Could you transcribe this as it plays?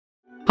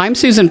I'm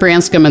Susan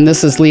Branscombe, and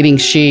this is Leading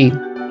She.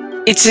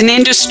 It's an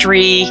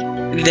industry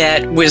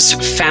that was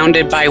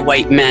founded by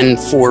white men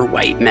for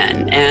white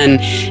men.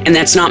 And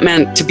that's not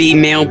meant to be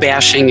male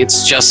bashing.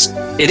 It's just,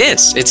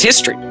 it's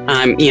history.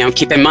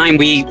 Keep in mind,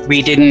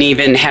 we didn't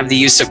even have the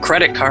use of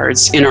credit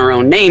cards in our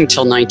own name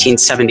till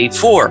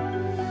 1974.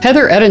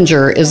 Heather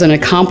Ettinger is an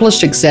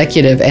accomplished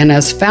executive, and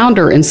as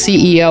founder and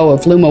CEO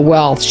of Luma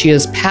Wealth, she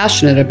is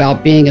passionate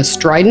about being a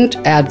strident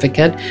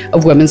advocate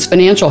of women's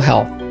financial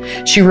health.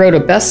 She wrote a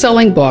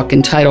best-selling book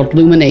entitled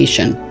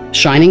Lumination,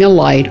 Shining a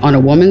Light on a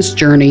Woman's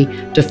Journey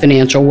to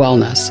Financial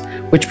Wellness,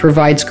 which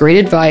provides great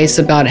advice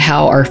about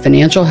how our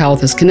financial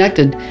health is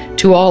connected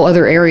to all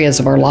other areas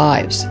of our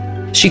lives.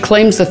 She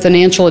claims the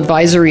financial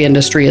advisory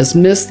industry has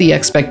missed the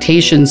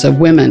expectations of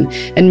women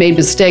and made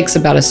mistakes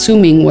about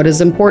assuming what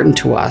is important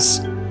to us.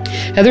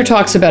 Heather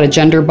talks about a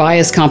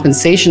gender-biased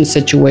compensation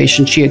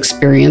situation she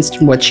experienced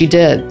and what she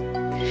did.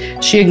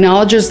 She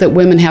acknowledges that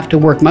women have to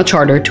work much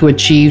harder to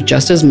achieve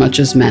just as much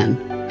as men.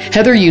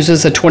 Heather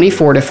uses a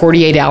 24 to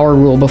 48-hour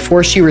rule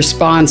before she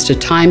responds to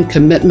time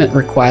commitment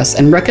requests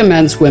and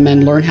recommends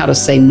women learn how to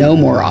say no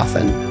more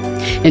often.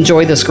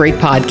 Enjoy this great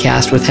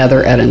podcast with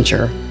Heather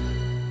Ettinger.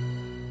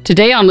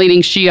 Today on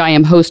Leading She, I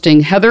am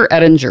hosting Heather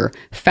Ettinger,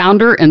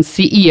 founder and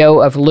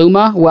CEO of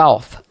Luma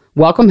Wealth.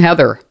 Welcome,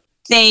 Heather.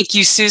 Thank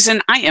you,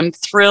 Susan. I am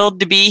thrilled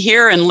to be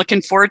here and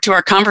looking forward to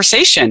our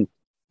conversation.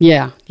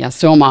 Yeah,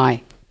 so am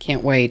I.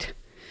 Can't wait.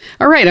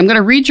 All right, I'm going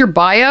to read your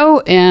bio,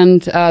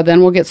 and then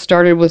we'll get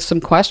started with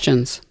some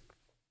questions.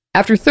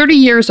 After 30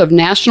 years of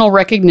national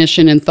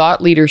recognition in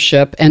thought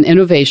leadership and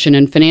innovation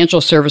in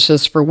financial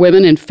services for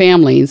women and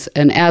families,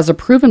 and as a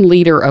proven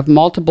leader of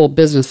multiple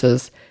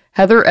businesses,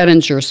 Heather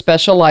Ettinger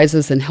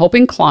specializes in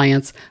helping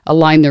clients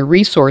align their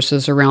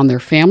resources around their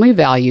family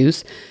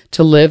values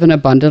to live an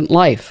abundant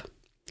life.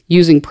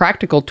 Using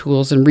practical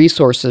tools and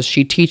resources,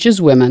 she teaches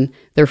women,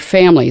 their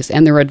families,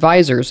 and their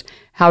advisors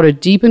how to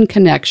deepen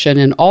connection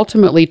and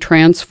ultimately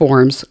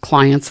transforms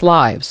clients'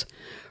 lives.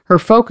 Her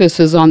focus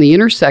is on the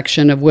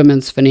intersection of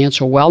women's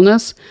financial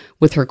wellness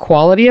with her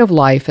quality of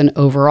life and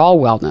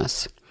overall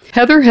wellness.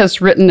 Heather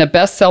has written a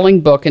best-selling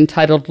book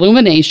entitled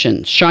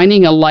Lumination,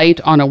 Shining a Light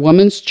on a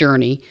Woman's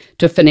Journey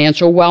to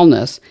Financial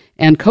Wellness,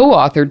 and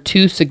co-authored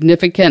 2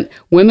 significant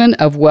Women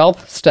of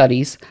Wealth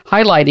studies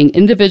highlighting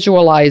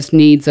individualized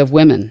needs of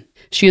women.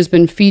 She has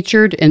been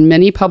featured in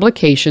many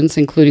publications,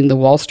 including the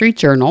Wall Street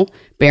Journal,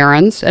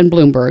 Barron's, and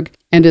Bloomberg,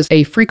 and is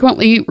a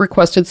frequently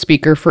requested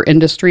speaker for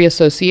industry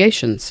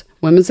associations,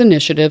 women's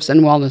initiatives,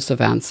 and wellness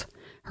events.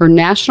 Her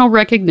national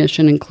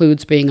recognition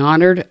includes being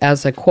honored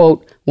as a,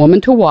 quote,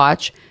 woman to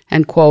watch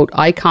and, quote,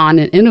 icon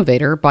and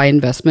innovator by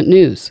Investment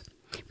News,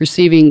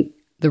 receiving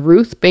the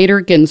Ruth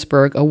Bader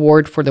Ginsburg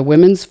Award for the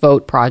Women's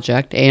Vote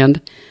Project,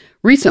 and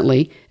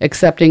recently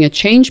accepting a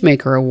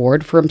Changemaker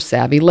Award from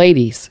Savvy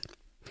Ladies.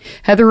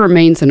 Heather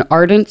remains an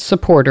ardent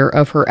supporter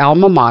of her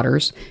alma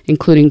maters,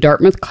 including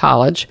Dartmouth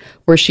College,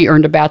 where she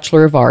earned a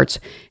Bachelor of Arts,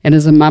 and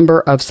is a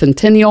member of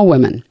Centennial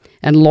Women,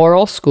 and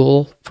Laurel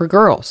School for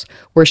Girls,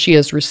 where she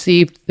has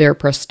received their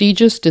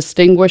prestigious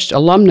Distinguished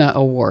Alumna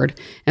Award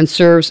and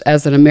serves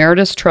as an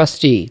emeritus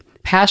trustee,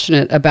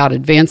 passionate about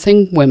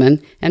advancing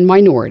women and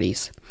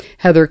minorities.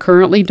 Heather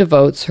currently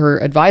devotes her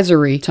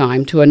advisory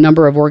time to a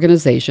number of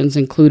organizations,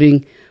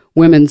 including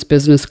Women's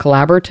Business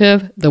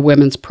Collaborative, the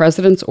Women's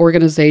President's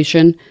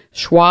Organization,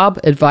 Schwab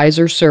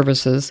Advisor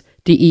Services,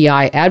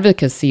 DEI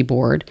Advocacy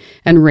Board,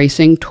 and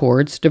Racing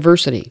Towards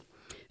Diversity.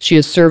 She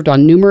has served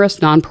on numerous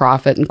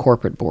nonprofit and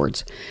corporate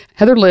boards.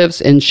 Heather lives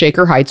in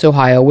Shaker Heights,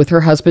 Ohio, with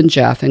her husband,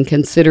 Jeff, and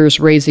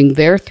considers raising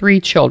their 3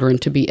 children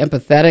to be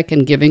empathetic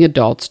and giving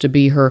adults to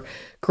be her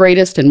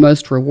greatest and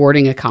most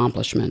rewarding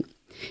accomplishment.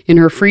 In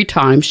her free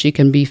time, she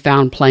can be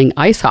found playing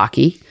ice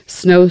hockey,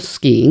 snow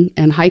skiing,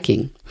 and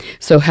hiking.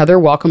 So, Heather,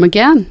 welcome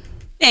again.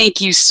 Thank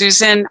you,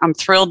 Susan. I'm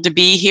thrilled to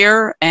be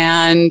here.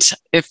 And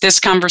if this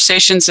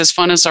conversation's as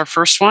fun as our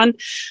first one,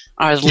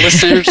 our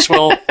listeners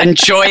will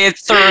enjoy it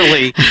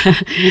thoroughly.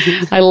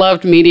 I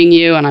loved meeting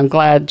you, and I'm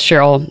glad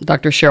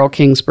Dr. Cheryl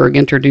Kingsburg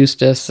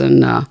introduced us.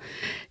 And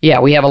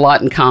we have a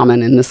lot in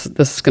common, and this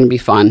is going to be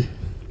fun.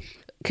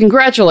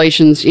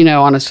 Congratulations,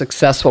 on a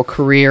successful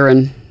career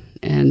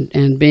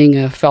and being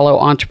a fellow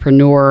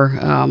entrepreneur.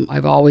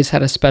 I've always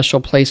had a special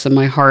place in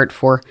my heart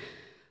for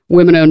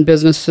women-owned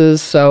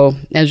businesses. So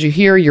as you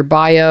hear your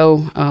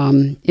bio,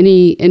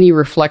 any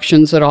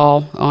reflections at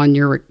all on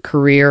your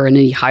career and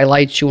any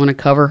highlights you want to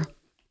cover?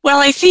 Well,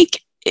 I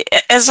think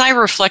as I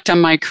reflect on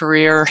my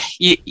career,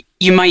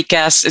 you might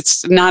guess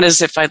it's not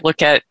as if I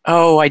look at,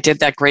 I did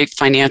that great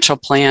financial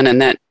plan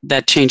and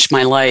that changed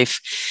my life.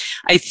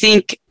 I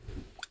think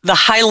the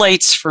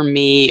highlights for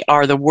me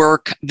are the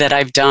work that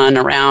I've done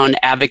around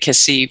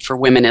advocacy for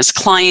women as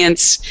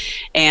clients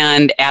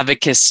and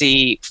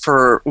advocacy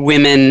for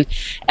women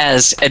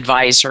as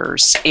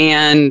advisors.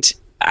 And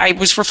I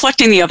was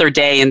reflecting the other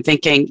day and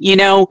thinking,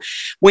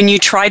 when you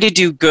try to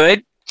do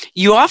good,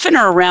 you often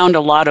are around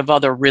a lot of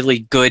other really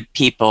good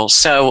people.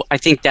 So I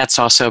think that's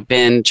also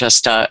been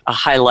just a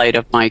highlight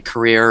of my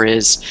career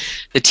is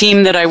the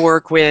team that I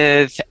work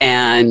with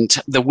and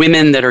the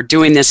women that are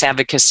doing this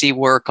advocacy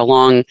work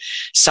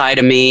alongside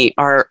of me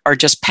are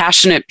just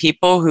passionate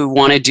people who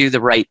want to do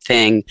the right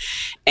thing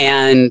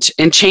and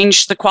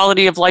change the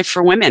quality of life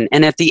for women.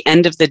 And at the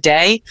end of the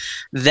day,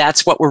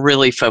 that's what we're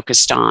really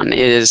focused on,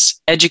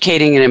 is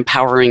educating and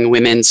empowering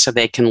women so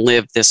they can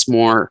live this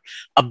more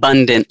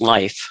abundant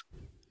life.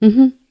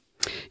 Mm-hmm.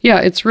 Yeah,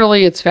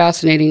 it's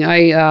fascinating.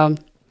 I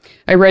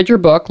read your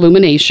book,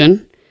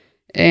 Lumination,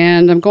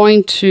 and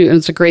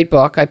it's a great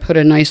book. I put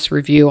a nice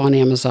review on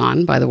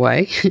Amazon, by the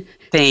way.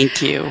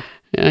 Thank you.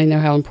 I know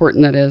how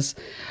important that is.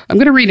 I'm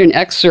going to read an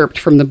excerpt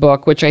from the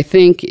book, which I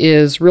think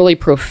is really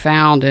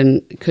profound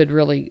and could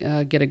really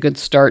get a good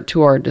start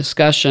to our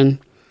discussion.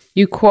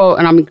 You quote,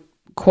 and I'm going to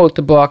quote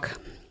the book,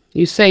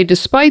 you say,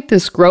 despite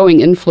this growing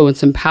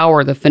influence and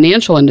power, the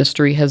financial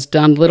industry has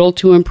done little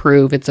to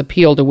improve its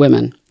appeal to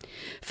women.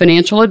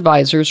 Financial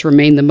advisors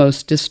remain the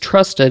most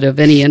distrusted of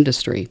any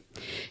industry.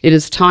 It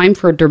is time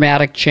for a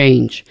dramatic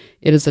change.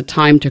 It is a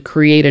time to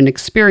create an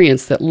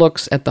experience that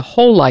looks at the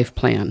whole life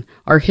plan,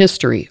 our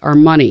history, our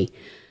money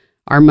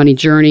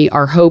journey,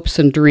 our hopes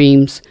and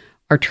dreams,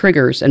 our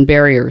triggers and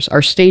barriers,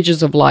 our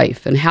stages of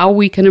life, and how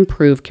we can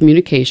improve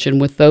communication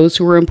with those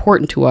who are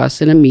important to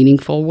us in a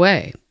meaningful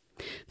way.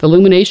 The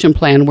Lumination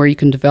Plan, where you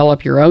can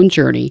develop your own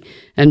journey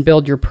and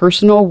build your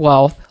personal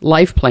wealth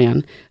life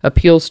plan,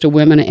 appeals to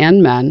women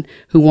and men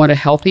who want a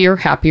healthier,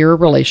 happier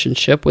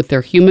relationship with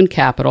their human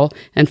capital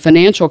and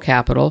financial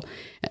capital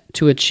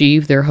to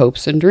achieve their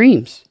hopes and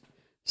dreams.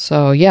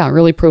 So yeah,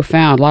 really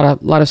profound. A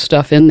lot of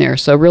stuff in there.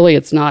 So really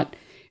it's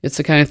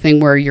the kind of thing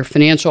where your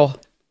financial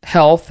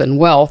health and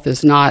wealth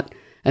is not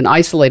an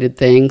isolated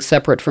thing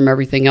separate from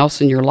everything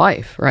else in your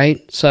life, right?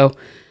 So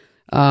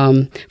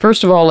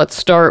first of all, let's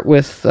start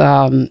with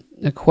a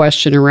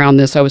question around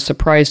this. I was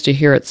surprised to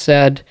hear it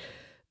said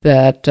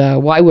that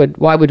why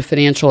would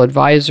financial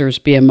advisors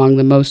be among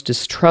the most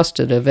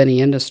distrusted of any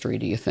industry,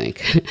 do you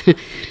think?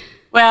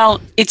 Well,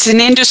 it's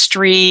an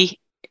industry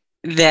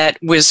that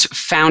was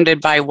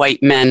founded by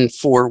white men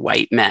for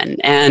white men.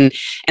 And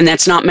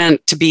that's not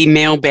meant to be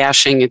male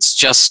bashing.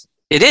 It's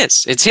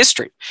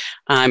history.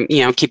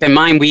 Keep in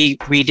mind, we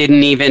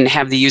didn't even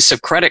have the use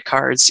of credit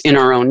cards in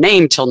our own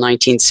name till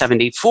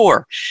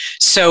 1974.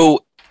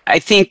 So I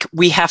think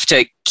we have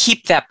to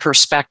keep that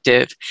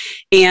perspective.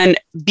 And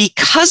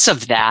because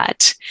of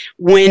that,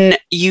 when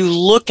you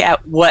look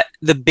at what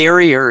the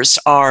barriers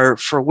are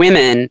for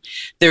women,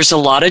 there's a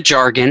lot of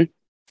jargon,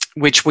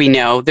 which we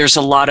know. There's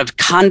a lot of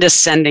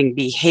condescending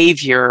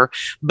behavior,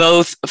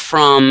 both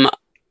from,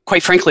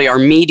 quite frankly, our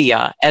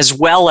media, as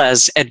well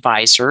as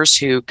advisors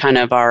who kind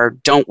of are,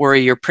 don't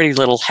worry your pretty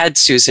little head,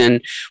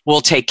 Susan,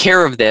 we'll take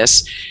care of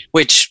this,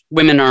 which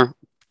women are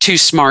too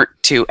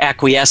smart to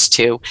acquiesce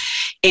to.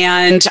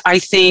 And I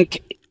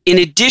think in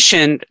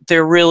addition,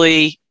 there are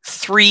really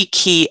three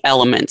key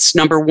elements.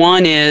 Number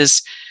one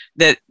is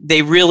that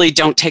they really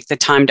don't take the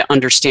time to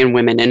understand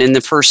women. And in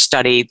the first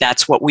study,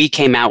 that's what we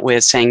came out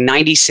with, saying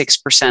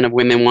 96% of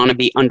women want to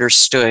be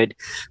understood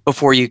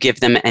before you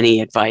give them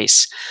any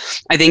advice.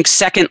 I think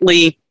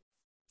secondly,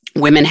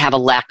 women have a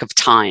lack of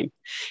time.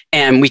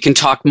 And we can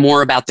talk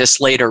more about this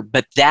later,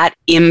 but that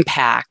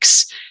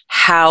impacts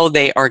how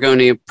they are going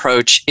to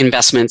approach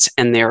investments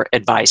and their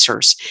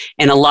advisors.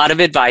 And a lot of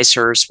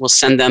advisors will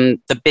send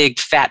them the big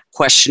fat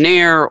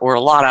questionnaire or a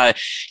lot of,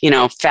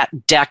 fat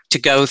deck to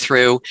go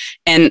through,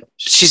 and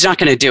she's not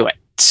going to do it.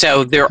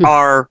 So there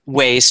are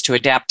ways to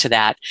adapt to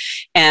that.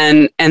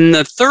 And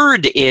the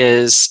third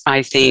is,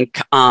 I think,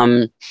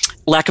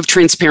 lack of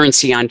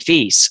transparency on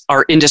fees.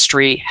 Our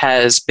industry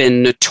has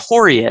been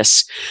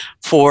notorious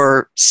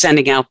for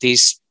sending out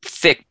these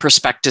thick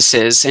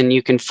prospectuses, and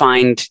you can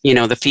find,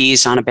 the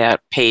fees on about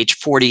page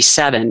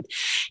 47,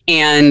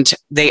 and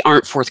they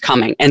aren't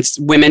forthcoming. And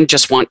women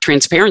just want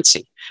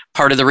transparency.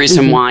 Part of the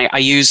reason why I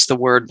use the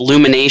word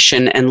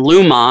lumination and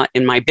luma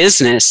in my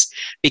business,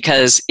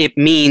 because it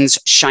means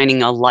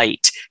shining a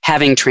light,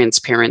 having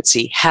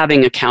transparency,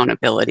 having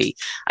accountability.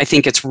 I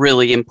think it's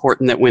really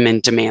important that women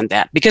demand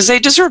that because they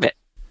deserve it.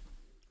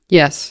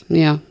 Yes.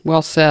 Yeah.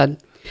 Well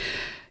said.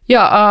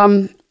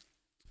 Yeah.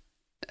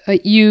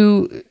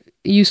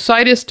 You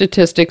cited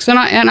statistics, and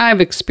I've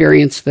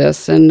experienced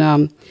this,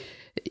 and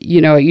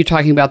you're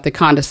talking about the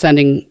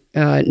condescending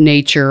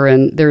nature,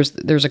 and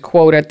there's a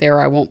quote out there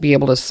I won't be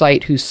able to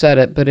cite who said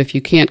it, but if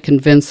you can't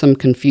convince them,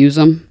 confuse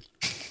them.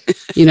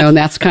 And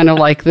that's kind of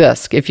like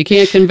this. If you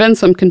can't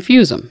convince them,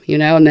 confuse them,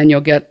 and then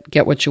you'll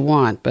get what you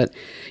want. But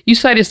you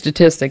cite a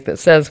statistic that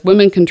says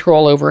women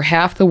control over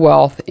half the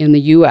wealth in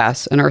the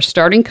U.S. and are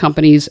starting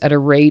companies at a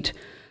rate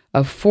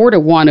of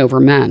 4-to-1 over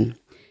men,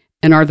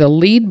 and are the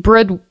lead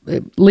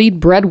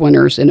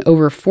breadwinners in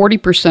over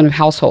 40% of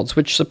households,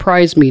 which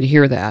surprised me to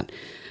hear that.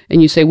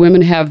 And you say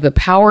women have the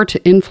power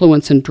to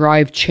influence and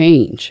drive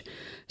change.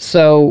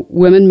 So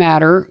women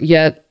matter,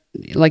 yet,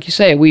 like you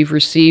say, we've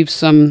received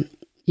some,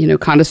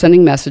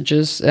 condescending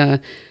messages.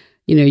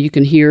 You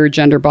can hear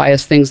gender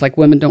bias things like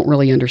women don't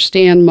really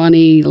understand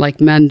money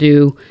like men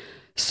do.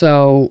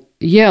 So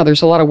yeah,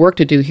 there's a lot of work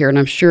to do here. And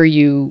I'm sure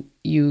you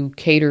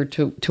cater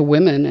to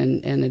women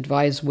and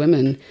advise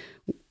women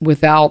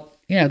without,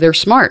 they're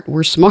smart.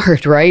 We're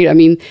smart, right? I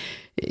mean,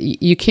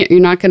 you're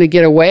not going to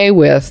get away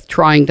with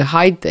trying to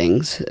hide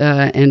things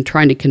and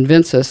trying to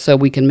convince us so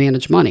we can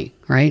manage money,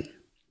 right?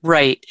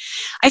 Right.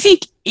 I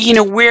think,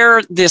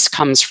 where this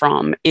comes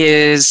from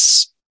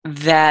is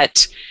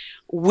that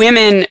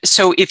women,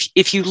 so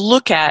if you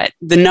look at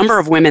the number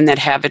of women that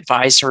have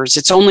advisors,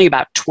 it's only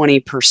about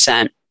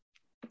 20%,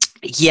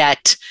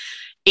 yet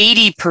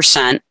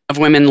 80% of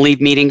women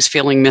leave meetings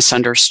feeling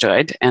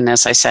misunderstood. And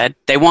as I said,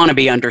 they want to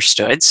be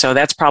understood. So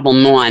that's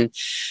problem one.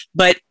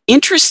 But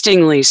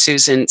interestingly,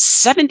 Susan,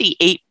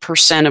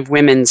 78% of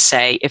women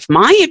say, if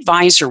my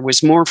advisor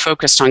was more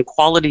focused on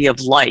quality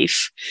of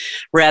life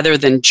rather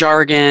than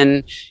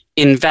jargon,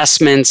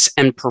 investments,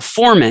 and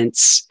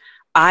performance,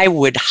 I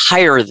would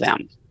hire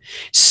them.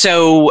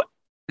 So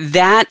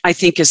that, I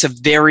think, is a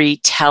very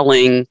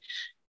telling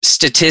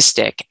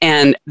statistic.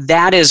 And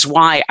that is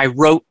why I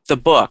wrote the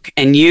book,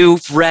 and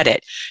you've read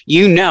it.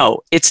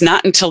 It's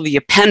not until the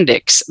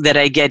appendix that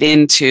I get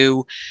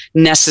into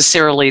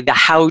necessarily the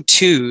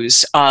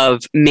how-tos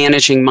of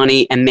managing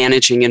money and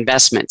managing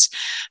investments,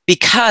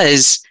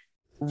 because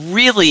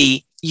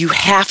really you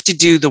have to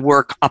do the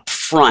work up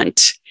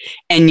front,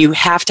 and you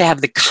have to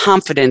have the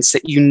confidence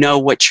that you know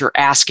what you're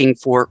asking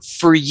for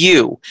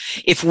you.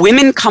 If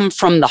women come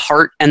from the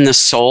heart and the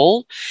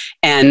soul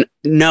and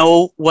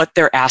know what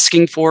they're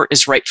asking for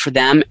is right for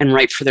them and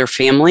right for their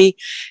family,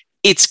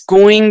 it's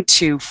going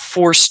to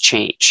force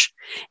change.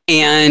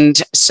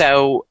 And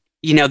so,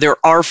 there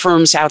are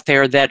firms out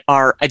there that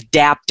are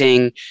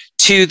adapting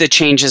to the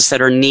changes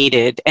that are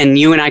needed. And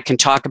you and I can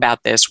talk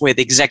about this with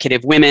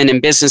executive women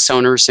and business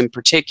owners in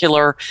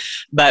particular,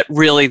 but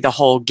really the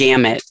whole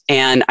gamut.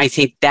 And I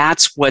think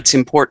that's what's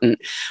important.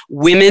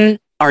 Women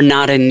are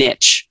not a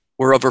niche.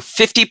 We're over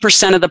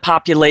 50% of the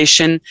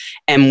population,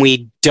 and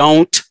we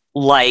don't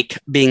like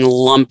being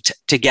lumped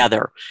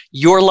together.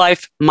 Your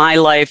life, my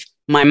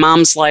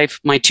mom's life,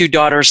 my two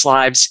daughters'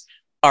 lives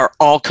are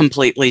all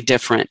completely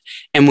different.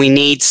 And we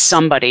need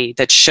somebody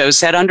that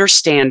shows that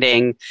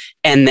understanding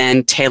and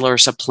then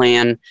tailors a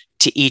plan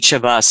to each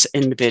of us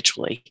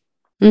individually.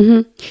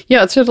 Mm-hmm.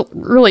 Yeah, it's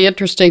really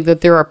interesting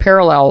that there are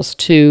parallels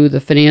to the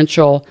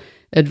financial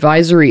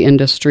advisory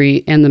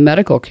industry and the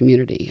medical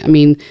community. I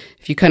mean,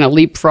 if you kind of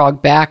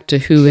leapfrog back to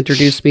who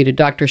introduced me to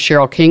Dr.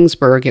 Cheryl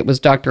Kingsburg, it was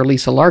Dr.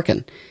 Lisa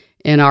Larkin.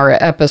 In our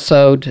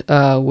episode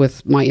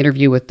with my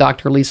interview with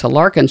Dr. Lisa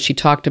Larkin, she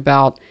talked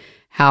about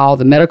how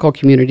the medical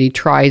community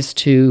tries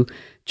to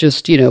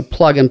just,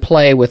 plug and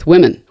play with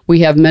women. We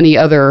have many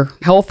other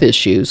health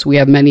issues. We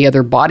have many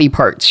other body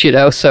parts,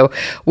 so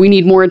we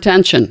need more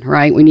attention,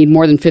 right? We need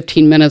more than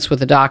 15 minutes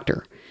with a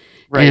doctor.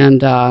 Right.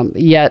 And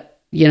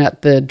yet,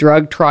 the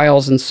drug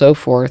trials and so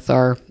forth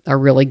are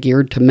really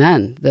geared to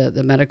men.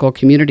 The medical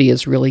community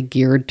is really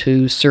geared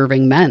to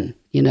serving men,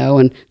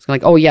 and it's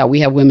like, oh yeah,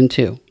 we have women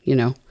too,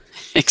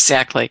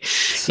 Exactly.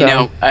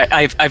 So,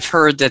 I've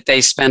heard that they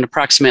spend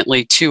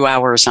approximately 2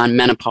 hours on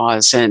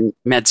menopause in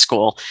med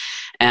school.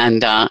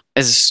 And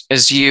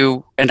as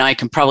you and I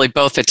can probably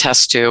both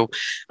attest to,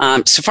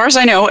 so far as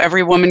I know,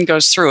 every woman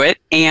goes through it,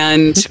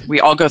 and we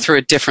all go through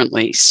it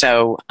differently.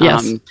 So,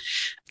 yes.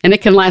 And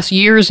it can last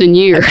years and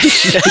years.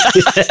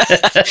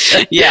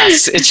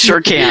 Yes, it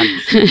sure can.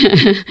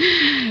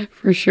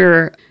 For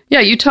sure. Yeah,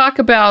 you talk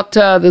about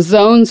the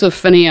zones of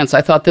finance.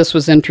 I thought this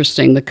was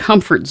interesting. The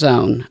comfort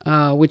zone,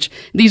 which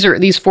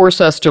these force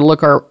us to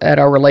look at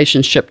our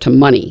relationship to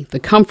money.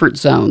 The comfort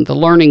zone, the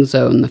learning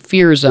zone, the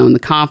fear zone, the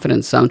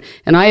confidence zone.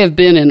 And I have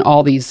been in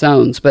all these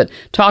zones, but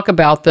talk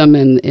about them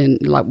in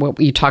like what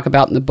you talk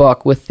about in the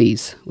book with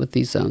these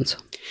zones.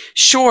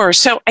 Sure.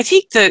 So I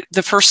think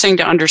the first thing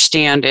to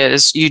understand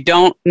is you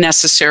don't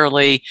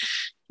necessarily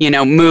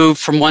move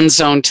from one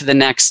zone to the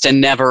next and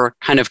never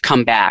kind of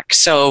come back.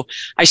 So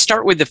I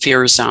start with the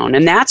fear zone,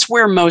 and that's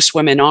where most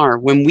women are.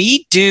 When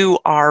we do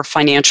our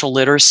financial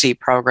literacy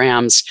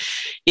programs,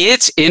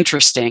 it's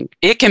interesting.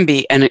 It can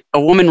be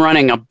a woman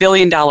running $1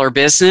 billion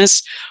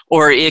business,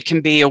 or it can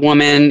be a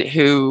woman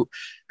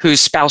whose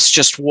spouse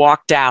just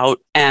walked out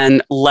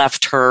and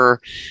left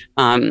her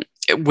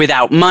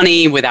without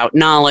money, without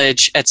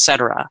knowledge,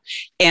 etc.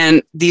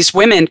 And these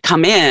women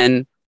come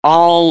in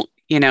all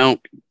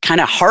kind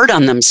of hard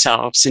on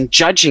themselves and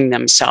judging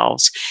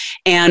themselves.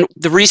 And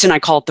the reason I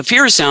call it the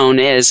fear zone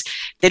is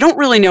they don't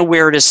really know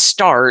where to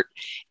start,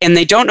 and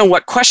they don't know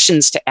what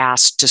questions to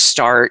ask to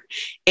start.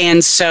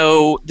 And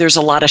so there's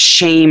a lot of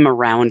shame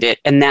around it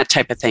and that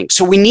type of thing.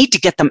 So we need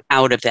to get them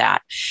out of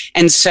that.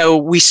 And so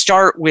we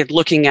start with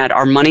looking at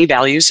our money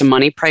values and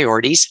money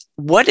priorities.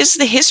 What is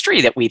the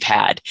history that we've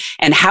had,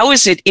 and how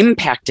has it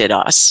impacted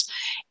us?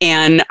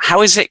 And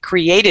how has it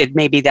created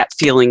maybe that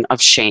feeling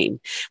of shame?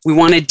 We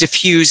want to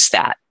diffuse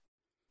that.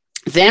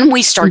 Then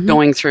we start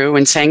going through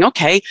and saying,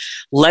 okay,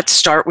 let's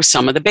start with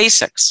some of the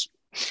basics.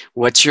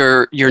 What's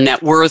your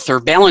net worth or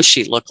balance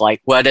sheet look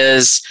like? What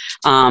is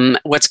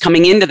what's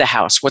coming into the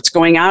house? What's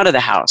going out of the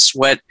house?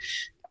 What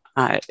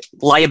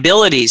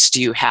liabilities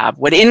do you have?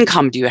 What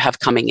income do you have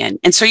coming in?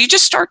 And so you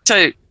just start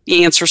to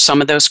answer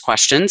some of those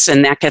questions,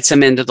 and that gets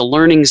them into the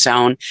learning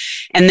zone.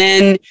 And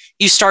then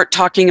you start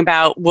talking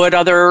about what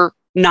other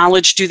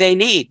knowledge do they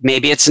need.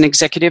 Maybe it's an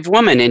executive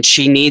woman and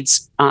she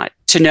needs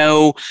to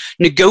know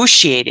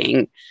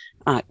negotiating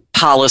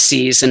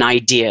policies and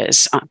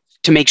ideas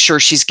to make sure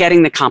she's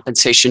getting the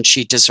compensation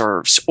she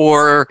deserves.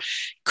 Or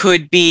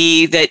could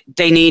be that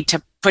they need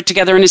to put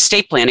together an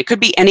estate plan. It could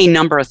be any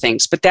number of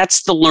things, but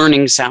that's the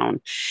learning zone.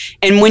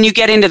 And when you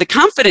get into the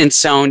confidence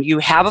zone, you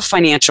have a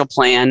financial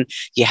plan,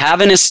 you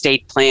have an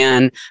estate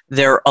plan,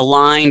 they're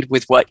aligned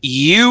with what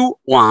you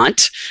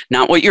want,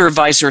 not what your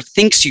advisor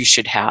thinks you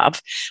should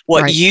have,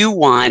 what Right. you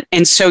want.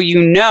 And so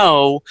you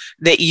know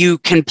that you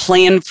can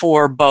plan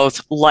for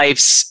both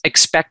life's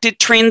expected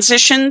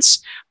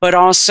transitions, but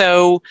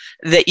also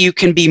that you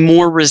can be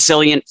more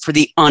resilient for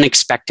the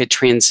unexpected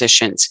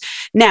transitions.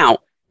 Now,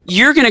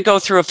 you're going to go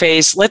through a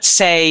phase, let's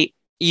say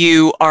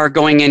you are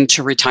going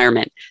into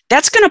retirement.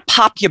 That's going to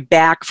pop you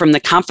back from the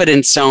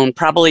confidence zone,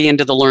 probably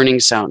into the learning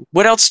zone.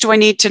 What else do I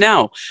need to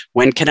know?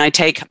 When can I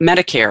take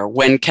Medicare?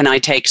 When can I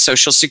take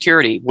Social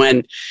Security?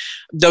 When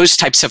those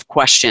types of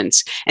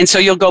questions. And so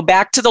you'll go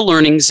back to the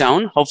learning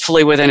zone,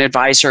 hopefully with an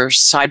advisor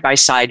side by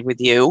side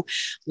with you,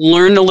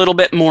 learn a little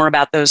bit more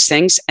about those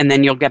things, and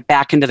then you'll get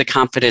back into the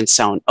confidence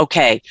zone.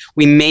 Okay,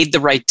 we made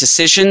the right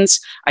decisions.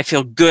 I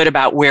feel good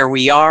about where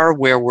we are,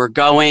 where we're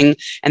going,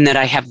 and that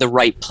I have the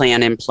right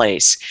plan in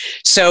place.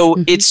 So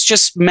it's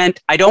just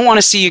meant, I don't want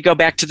to see you go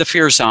back to the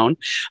fear zone,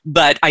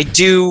 but I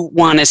do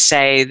want to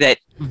say that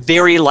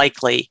very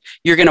likely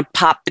you're going to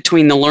pop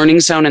between the learning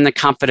zone and the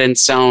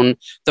confidence zone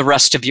the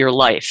rest of your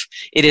life.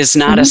 It is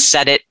not a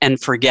set it and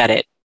forget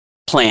it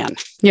plan.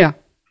 Yeah.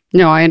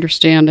 No, I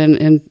understand.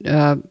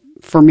 And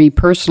for me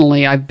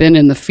personally, I've been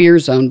in the fear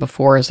zone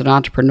before as an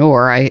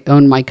entrepreneur. I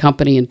owned my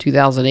company in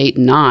 2008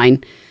 and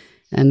 2009,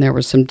 and there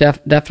was some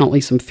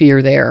definitely some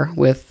fear there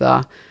with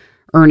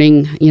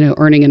earning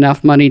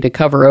enough money to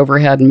cover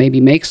overhead and maybe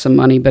make some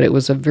money, but it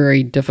was a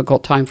very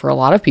difficult time for a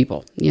lot of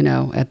people,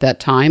 at that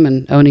time.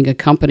 And owning a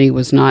company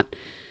was not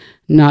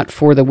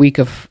for the weak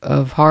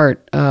of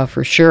heart,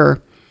 for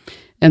sure.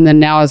 And then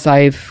now, as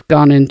I've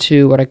gone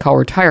into what I call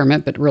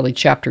retirement, but really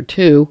chapter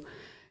 2,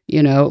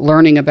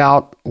 learning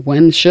about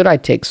when should I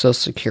take Social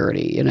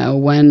Security,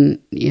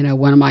 when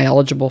am I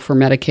eligible for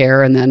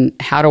Medicare, and then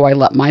how do I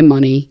let my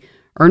money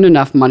earn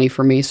enough money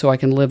for me so I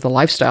can live the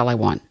lifestyle I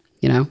want,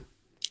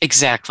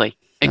 Exactly.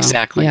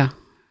 Yeah,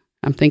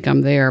 I think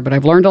I'm there, but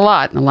I've learned a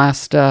lot in the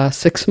last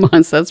 6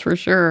 months, that's for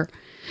sure.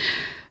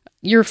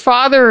 Your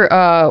father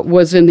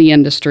was in the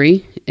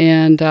industry,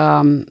 and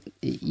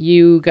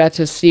you got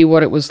to see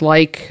what it was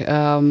like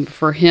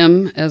for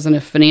him as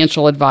a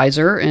financial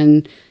advisor.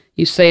 And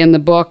you say in the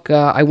book,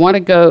 I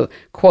wanted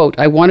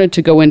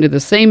to go into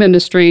the same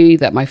industry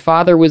that my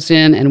father was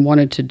in and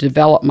wanted to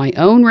develop my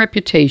own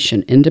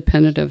reputation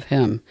independent of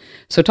him.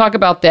 So talk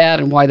about that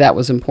and why that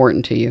was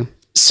important to you.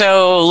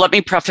 So let me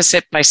preface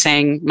it by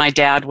saying my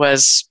dad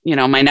was,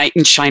 my knight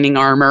in shining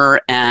armor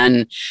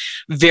and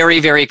very,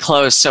 very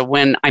close. So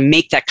when I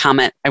make that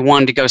comment, I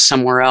wanted to go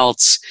somewhere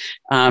else.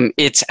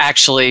 It's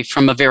actually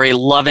from a very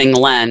loving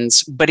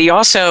lens, but he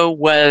also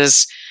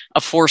was a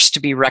force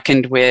to be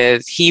reckoned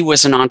with. He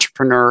was an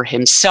entrepreneur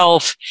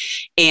himself.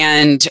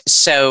 And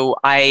so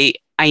I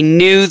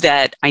knew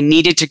that I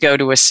needed to go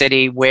to a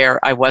city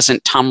where I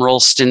wasn't Tom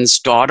Ralston's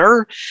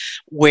daughter,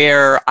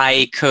 where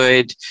I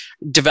could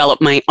develop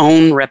my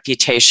own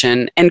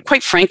reputation, and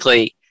quite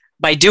frankly,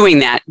 by doing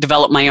that,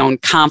 develop my own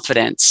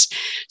confidence.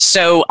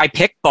 So I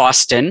picked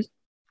Boston.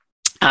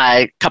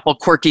 A couple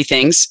quirky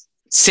things.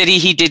 City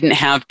he didn't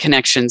have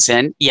connections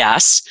in,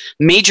 yes.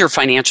 Major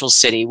financial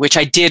city, which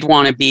I did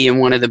want to be in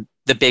one of the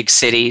big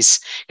cities,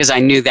 because I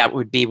knew that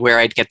would be where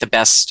I'd get the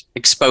best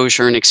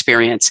exposure and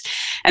experience.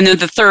 And then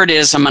the third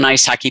is I'm an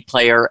ice hockey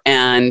player.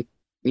 And,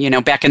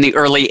 back in the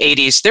early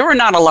 80s, there were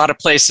not a lot of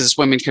places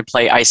women could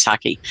play ice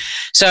hockey.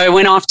 So I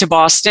went off to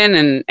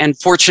Boston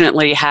and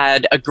fortunately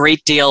had a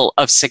great deal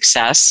of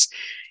success.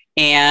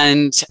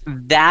 And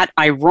that,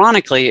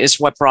 ironically, is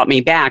what brought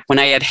me back. When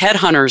I had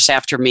headhunters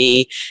after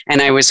me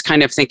and I was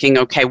kind of thinking,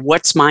 okay,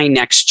 what's my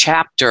next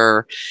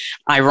chapter?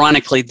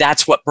 Ironically,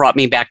 that's what brought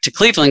me back to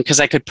Cleveland, because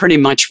I could pretty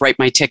much write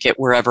my ticket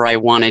wherever I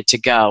wanted to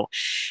go.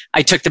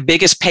 I took the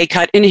biggest pay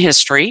cut in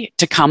history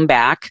to come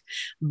back,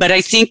 but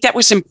I think that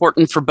was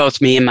important for both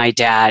me and my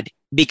dad,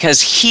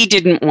 because he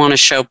didn't want to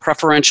show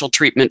preferential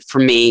treatment for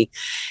me.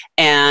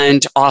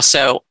 And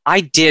also,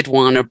 I did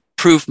want to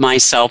prove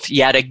myself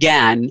yet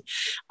again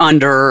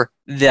under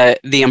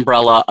the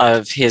umbrella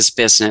of his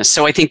business.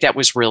 So I think that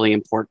was really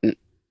important.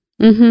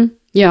 Mm-hmm.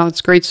 Yeah, it's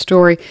a great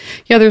story.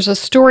 Yeah, there's a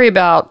story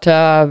about,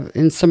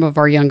 and some of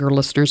our younger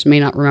listeners may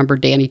not remember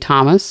Danny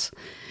Thomas.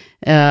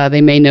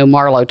 They may know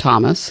Marlo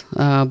Thomas,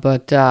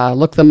 but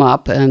look them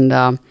up.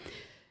 And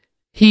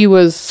He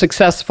was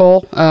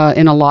successful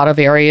in a lot of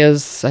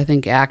areas. I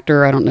think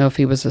actor. I don't know if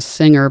he was a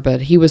singer,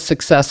 but he was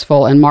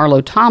successful. And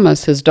Marlo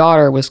Thomas, his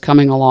daughter, was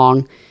coming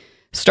along,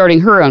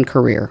 starting her own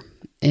career.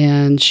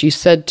 And she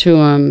said to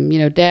him,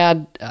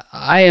 Dad,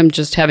 I am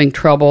just having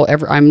trouble.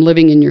 I'm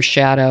living in your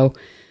shadow.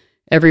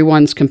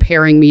 Everyone's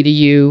comparing me to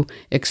you,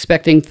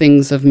 expecting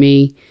things of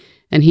me.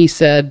 And he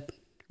said,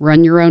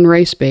 run your own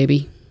race,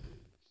 baby.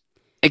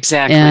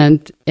 Exactly.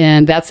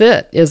 And that's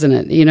it, isn't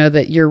it?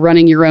 That you're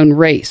running your own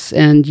race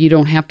and you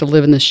don't have to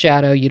live in the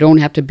shadow. You don't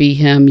have to be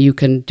him. You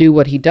can do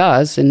what he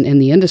does in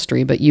the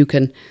industry, but you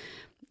can,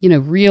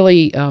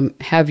 really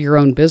have your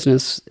own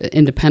business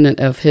independent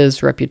of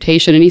his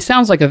reputation. And he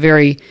sounds like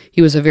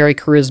he was a very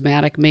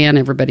charismatic man.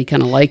 Everybody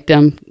kind of liked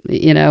him,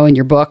 in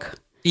your book.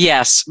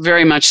 Yes,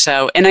 very much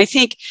so. And I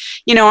think,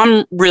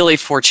 I'm really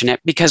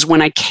fortunate because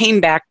when I came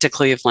back to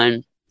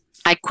Cleveland,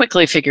 I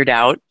quickly figured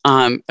out,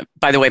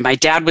 by the way, my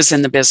dad was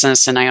in the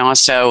business and I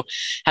also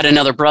had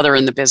another brother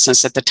in the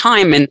business at the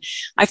time. And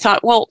I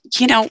thought, well,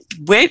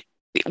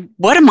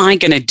 what am I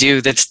going to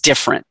do that's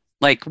different?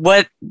 Like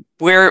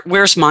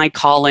where's my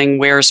calling?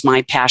 Where's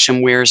my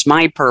passion? Where's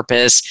my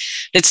purpose?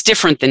 It's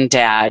different than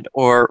Dad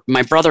or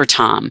my brother,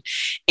 Tom.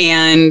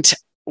 And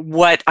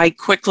what I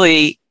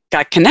quickly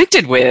got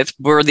connected with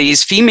were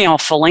these female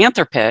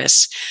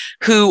philanthropists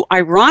who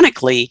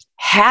ironically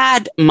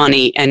had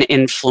money and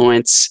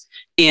influence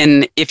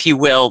in, if you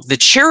will, the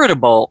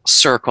charitable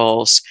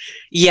circles,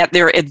 yet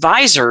their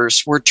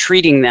advisors were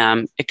treating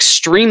them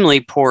extremely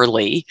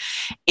poorly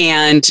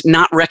and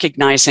not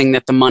recognizing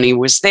that the money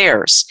was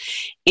theirs.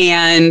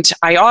 And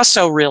I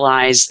also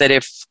realized that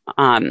if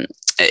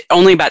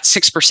only about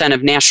 6%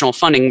 of national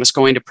funding was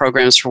going to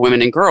programs for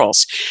women and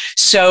girls.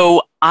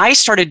 So I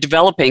started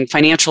developing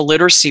financial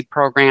literacy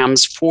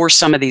programs for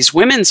some of these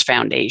women's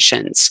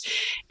foundations.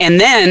 And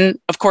then,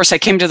 of course, I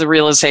came to the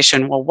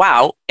realization, well,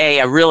 wow,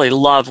 I really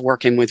love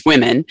working with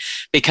women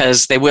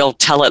because they will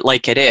tell it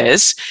like it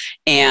is.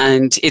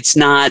 And it's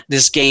not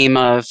this game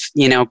of,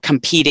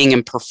 competing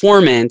in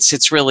performance.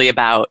 It's really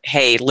about,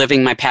 hey,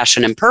 living my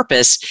passion and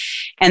purpose.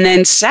 And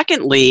then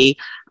secondly,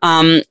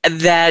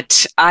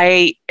 that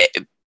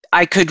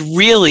I could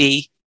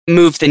really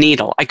move the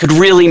needle. I could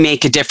really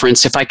make a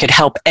difference if I could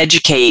help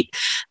educate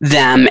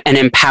them and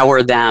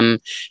empower them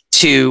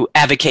to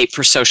advocate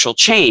for social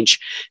change.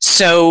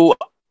 So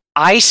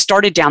I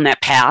started down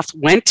that path,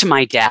 went to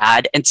my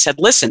dad and said,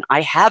 listen,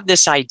 I have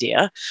this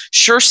idea.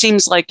 Sure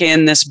seems like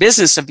in this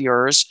business of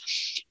yours,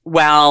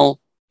 well,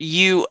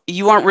 you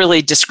aren't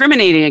really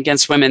discriminating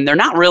against women. They're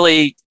not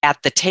really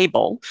at the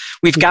table.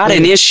 We've got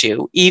an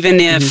issue, even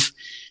if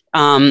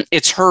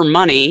it's her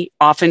money.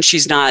 Often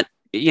she's not,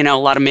 a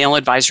lot of male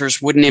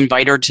advisors wouldn't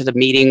invite her to the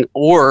meeting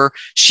or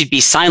she'd be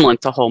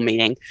silent the whole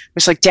meeting.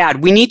 It's like,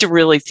 Dad, we need to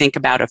really think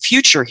about a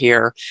future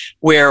here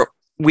where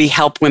we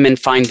help women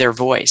find their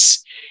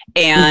voice.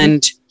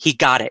 And he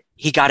got it.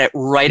 He got it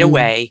right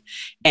away.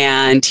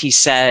 And he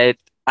said,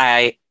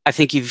 I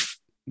think you've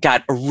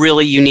got a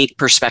really unique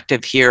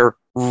perspective here.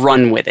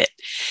 Run with it.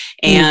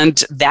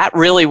 And that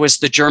really was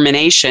the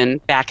germination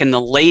back in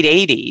the late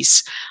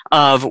 80s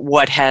of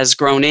what has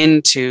grown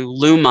into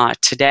Luma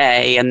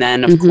today. And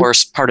then, of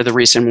course, part of the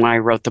reason why I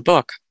wrote the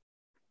book.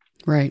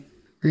 Right.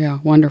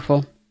 Yeah. Wonderful.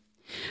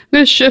 I'm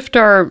going to shift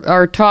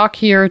our talk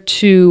here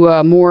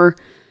to more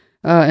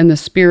in the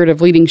spirit of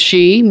Leading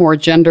She, more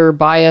gender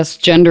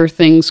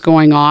things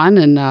going on.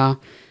 And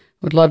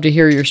would love to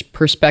hear your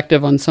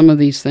perspective on some of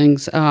these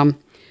things.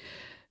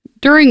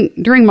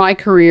 During my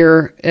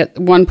career, at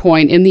one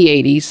point in the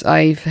 80s,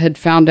 I had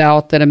found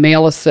out that a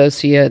male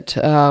associate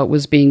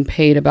was being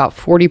paid about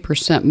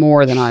 40%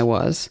 more than I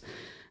was,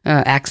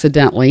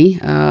 accidentally,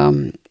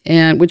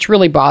 and which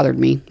really bothered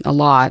me a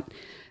lot.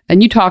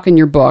 And you talk in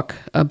your book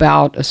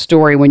about a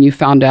story when you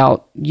found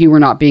out you were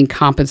not being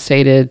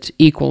compensated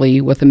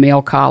equally with a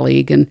male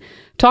colleague, and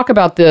talk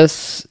about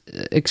this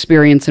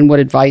experience and what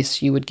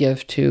advice you would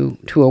give to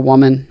a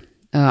woman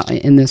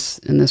in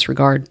this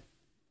regard.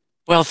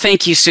 Well,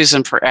 thank you,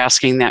 Susan, for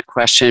asking that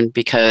question,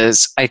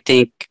 because I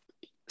think,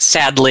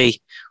 sadly,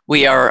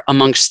 we are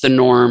amongst the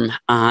norm,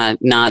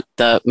 not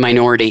the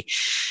minority.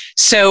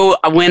 So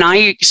when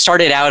I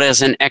started out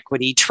as an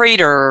equity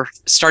trader,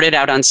 started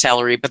out on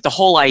salary, but the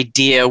whole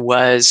idea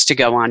was to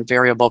go on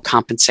variable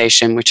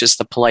compensation, which is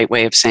the polite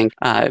way of saying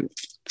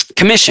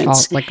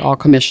commissions. All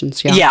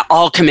commissions, yeah. Yeah,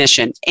 all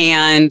commission.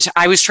 And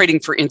I was trading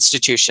for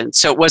institutions.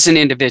 So it wasn't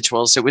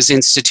individuals, it was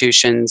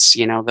institutions,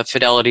 the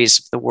Fidelities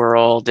of the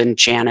world and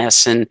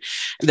Janus and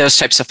those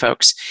types of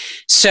folks.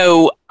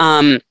 So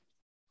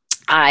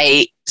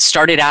I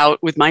started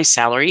out with my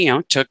salary,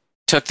 took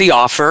the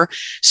offer,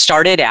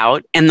 started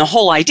out, and the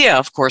whole idea,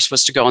 of course,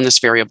 was to go on this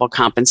variable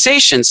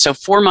compensation. So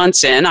 4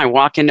 months in, I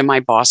walk into my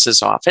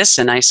boss's office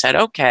and I said,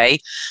 okay,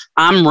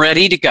 I'm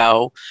ready to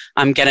go.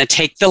 I'm going to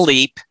take the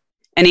leap.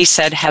 And he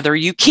said, Heather,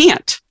 you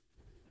can't.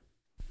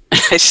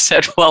 I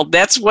said, well,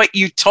 that's what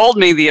you told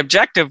me the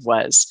objective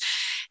was.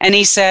 And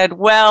he said,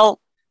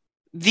 well,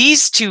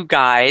 these two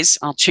guys,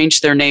 I'll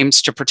change their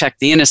names to protect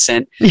the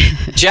innocent,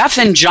 Jeff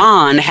and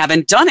John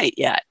haven't done it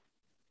yet.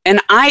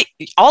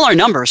 all our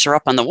numbers are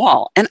up on the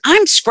wall, and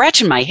I'm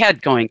scratching my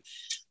head going,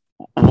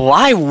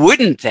 why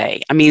wouldn't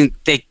they? I mean,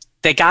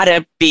 they got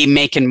to be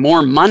making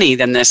more money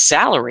than this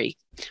salary.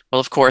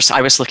 Well, of course,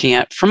 I was looking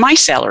at for my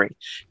salary.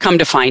 Come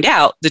to find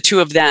out, the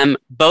two of them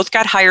both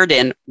got hired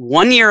in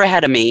 1 year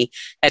ahead of me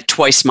at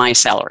twice my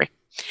salary.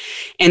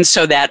 And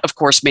so that, of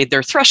course, made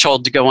their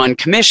threshold to go on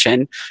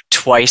commission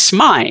twice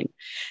mine.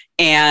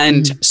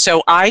 And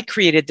so I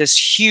created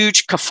this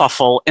huge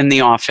kerfuffle in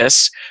the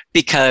office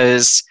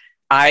because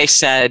I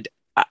said,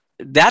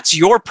 that's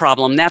your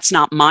problem. That's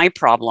not my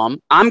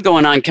problem. I'm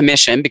going on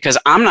commission because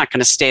I'm not going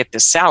to stay at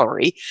this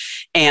salary.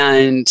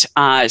 And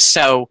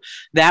so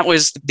that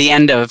was the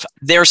end of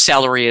their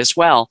salary as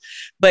well.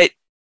 But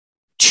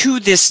to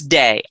this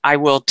day, I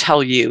will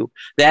tell you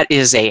that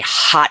is a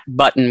hot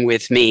button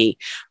with me.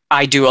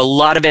 I do a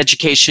lot of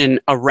education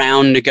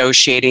around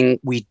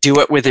negotiating. We do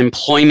it with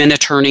employment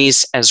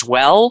attorneys as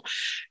well,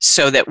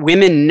 so that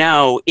women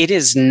know it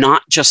is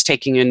not just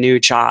taking a new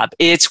job.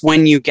 It's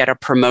when you get a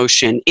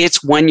promotion.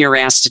 It's when you're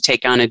asked to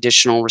take on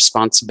additional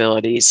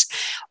responsibilities,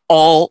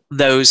 all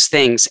those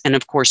things. And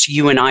of course,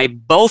 you and I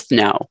both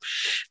know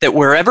that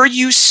wherever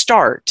you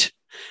start,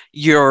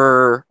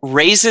 your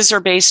raises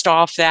are based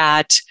off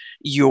that,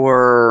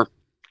 your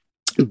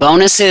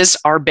bonuses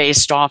are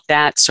based off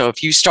that. So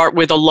if you start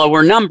with a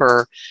lower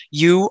number,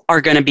 you are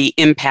going to be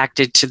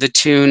impacted to the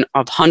tune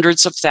of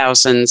hundreds of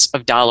thousands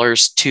of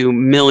dollars to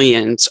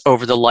millions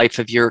over the life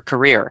of your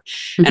career.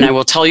 And I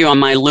will tell you, on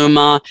my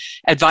LUMA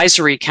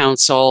Advisory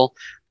Council,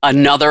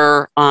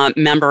 another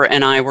member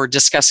and I were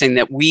discussing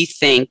that we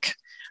think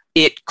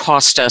it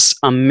cost us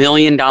 $1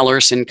 million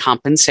in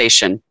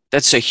compensation.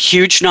 That's a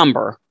huge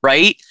number,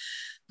 right?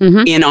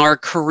 In our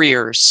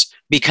careers,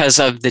 because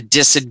of the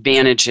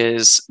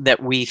disadvantages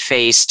that we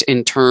faced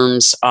in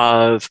terms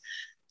of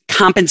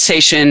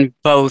compensation,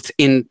 both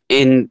in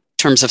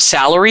terms of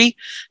salary,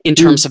 in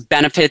terms of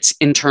benefits,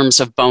 in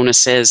terms of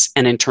bonuses,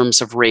 and in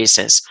terms of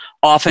raises.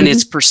 Often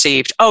it's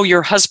perceived, oh,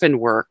 your husband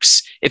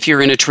works. If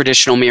you're in a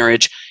traditional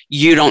marriage,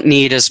 you don't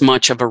need as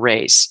much of a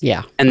raise.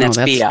 Yeah. And that's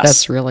BS.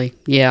 That's really,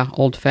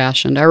 old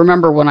fashioned. I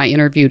remember when I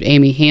interviewed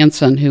Amy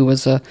Hansen, who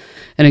was an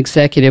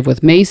executive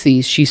with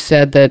Macy's, she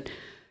said that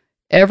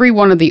every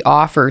one of the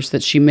offers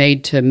that she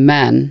made to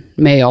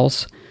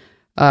males,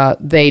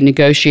 they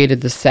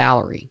negotiated the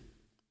salary.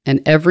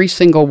 And every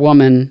single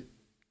woman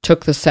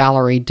took the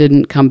salary,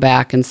 didn't come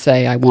back and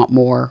say, I want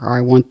more, or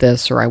I want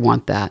this, or I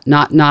want that.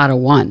 Not a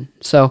one.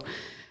 So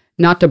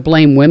not to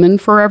blame women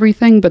for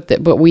everything,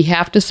 but we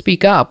have to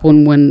speak up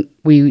when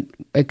we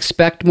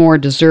expect more,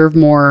 deserve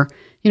more.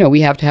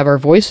 We have to have our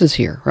voices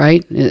here,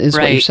 right? Is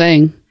right. What you're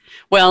saying.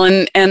 Well,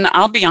 and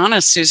I'll be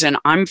honest, Susan,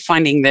 I'm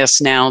finding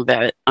this now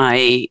that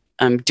I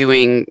am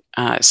doing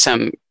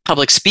some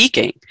public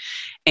speaking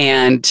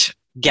and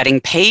getting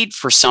paid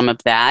for some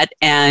of that.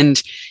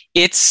 And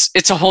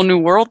it's a whole new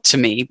world to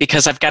me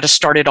because I've got to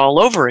start it all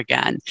over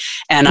again.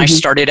 And I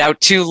started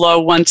out too low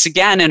once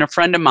again. And a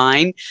friend of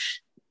mine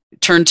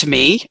turned to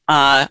me,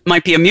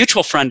 might be a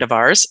mutual friend of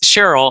ours,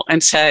 Cheryl,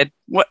 and said,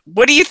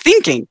 what are you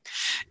thinking?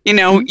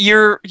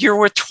 You're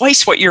worth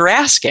twice what you're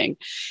asking.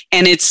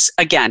 And it's,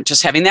 again,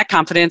 just having that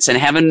confidence and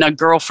having a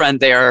girlfriend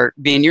there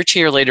being your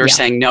cheerleader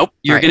saying, nope,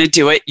 you're going to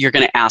do it. You're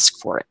going to ask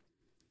for it.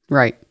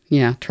 Right.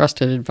 Yeah.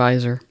 Trusted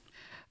advisor.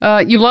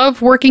 You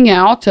love working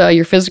out.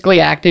 You're physically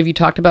active. You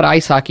talked about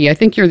ice hockey. I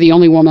think you're the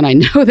only woman I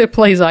know that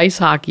plays ice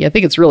hockey. I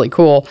think it's really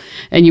cool.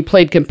 And you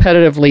played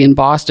competitively in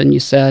Boston, you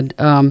said.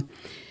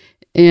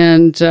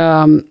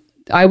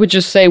 I would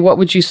just say, what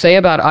would you say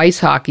about ice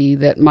hockey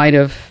that might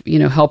have,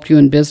 helped you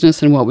in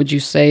business? And what would you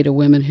say to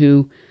women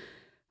who,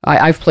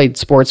 I've played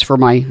sports for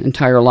my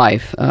entire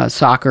life,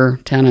 soccer,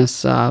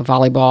 tennis,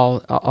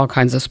 volleyball, all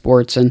kinds of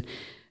sports. And,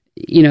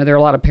 there are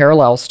a lot of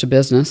parallels to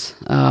business.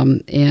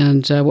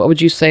 What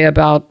would you say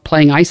about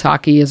playing ice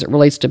hockey as it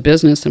relates to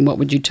business? And what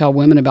would you tell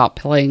women about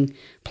playing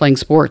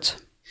sports?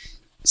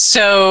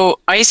 So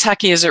ice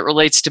hockey as it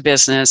relates to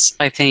business,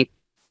 I think,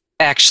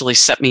 actually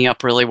set me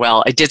up really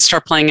well. I did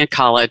start playing in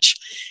college,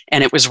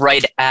 and it was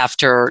right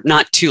after,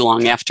 not too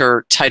long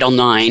after Title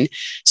IX.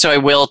 So I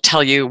will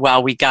tell you,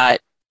 while we got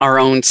our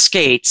own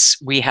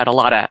skates, we had a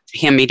lot of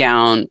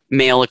hand-me-down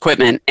male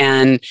equipment,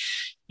 and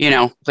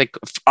like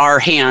our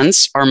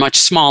hands are much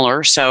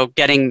smaller. So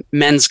getting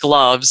men's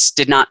gloves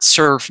did not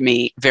serve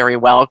me very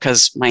well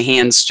because my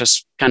hands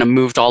just kind of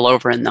moved all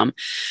over in them.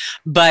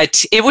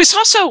 But it was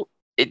also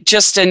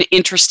just an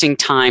interesting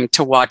time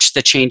to watch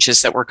the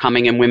changes that were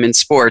coming in women's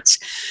sports.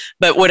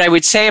 But what I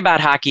would say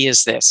about hockey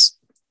is this: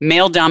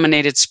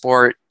 male-dominated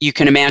sport. You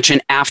can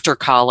imagine after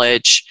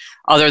college,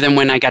 other than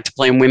when I got to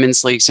play in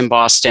women's leagues in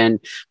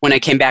Boston, when I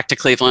came back to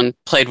Cleveland,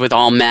 played with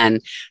all men,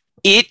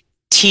 it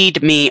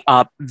teed me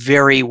up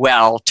very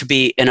well to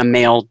be in a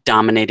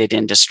male-dominated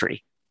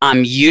industry.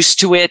 I'm used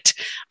to it.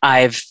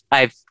 I've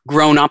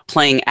grown up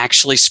playing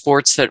actually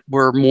sports that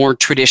were more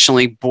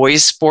traditionally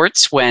boys'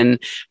 sports when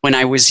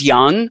I was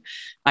young.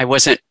 I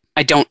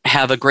don't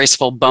have a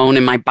graceful bone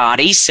in my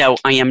body, so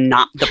I am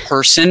not the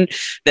person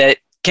that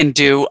can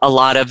do a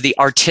lot of the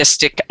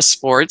artistic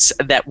sports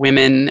that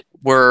women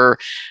were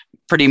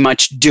pretty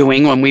much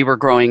doing when we were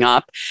growing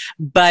up.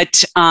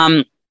 But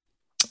so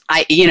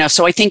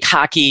I think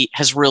hockey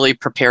has really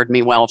prepared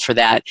me well for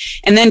that.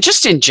 And then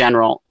just in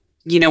general,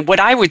 what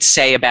I would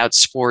say about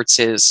sports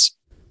is,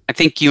 I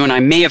think you and I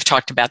may have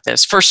talked about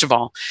this. First of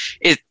all,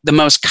 the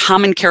most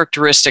common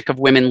characteristic of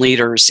women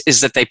leaders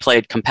is that they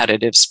played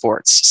competitive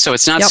sports. So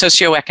it's not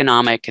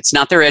socioeconomic, it's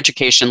not their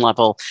education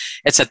level,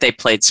 it's that they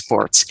played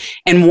sports.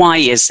 And why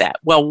is that?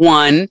 Well,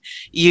 one,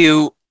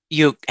 you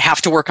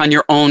have to work on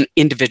your own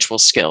individual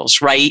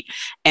skills, right?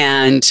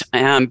 And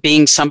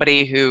being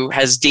somebody who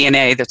has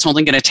DNA that's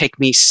only going to take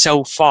me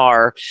so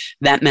far,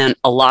 that meant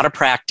a lot of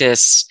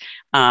practice.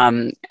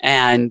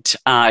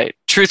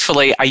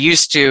 Truthfully,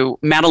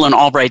 Madeleine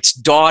Albright's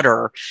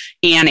daughter,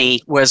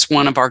 Annie, was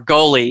one of our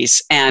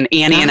goalies, and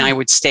Annie and I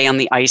would stay on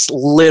the ice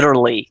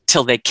literally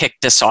till they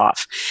kicked us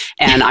off.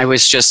 And I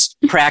was just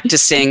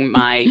practicing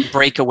my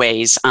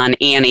breakaways on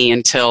Annie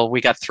until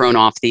we got thrown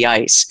off the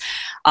ice.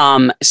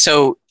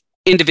 So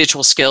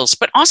individual skills,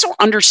 but also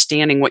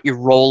understanding what your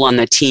role on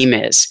the team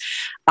is.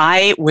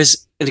 I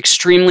was an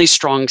extremely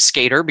strong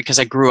skater because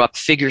I grew up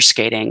figure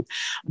skating,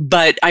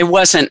 but I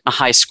wasn't a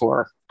high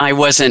scorer. I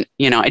wasn't,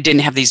 I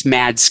didn't have these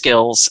mad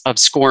skills of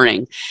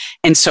scoring.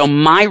 And so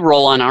my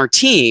role on our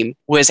team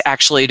was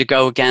actually to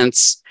go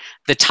against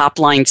the top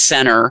line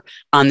center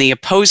on the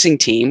opposing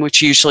team,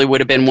 which usually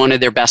would have been one of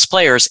their best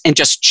players, and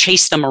just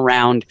chase them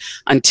around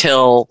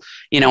until,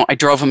 I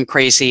drove them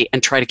crazy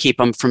and try to keep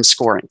them from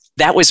scoring.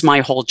 That was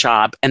my whole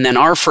job. And then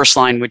our first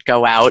line would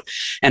go out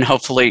and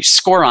hopefully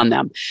score on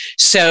them.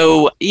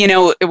 So,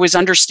 it was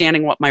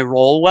understanding what my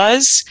role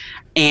was.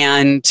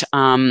 And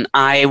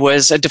I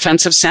was a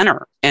defensive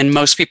center. And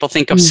most people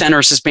think of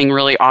centers as being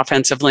really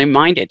offensively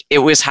minded. It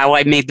was how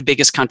I made the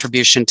biggest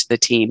contribution to the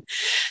team.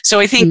 So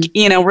I think,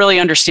 really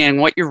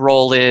understanding what your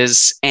role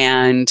is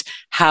and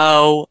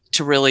how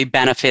to really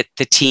benefit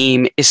the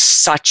team is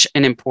such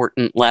an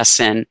important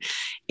lesson,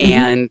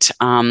 and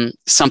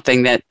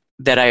something that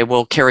I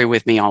will carry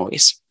with me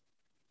always.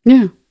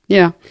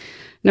 Yeah.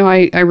 No,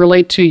 I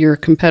relate to your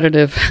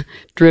competitive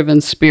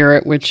driven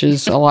spirit, which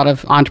is a lot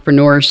of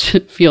entrepreneurs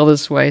feel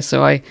this way.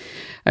 So I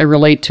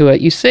relate to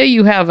it. You say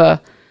you have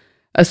a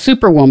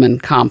superwoman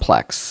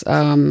complex.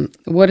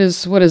 What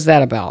is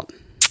that about?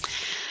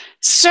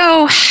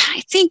 So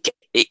I think,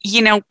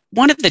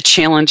 one of the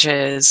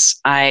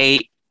challenges I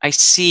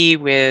see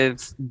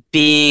with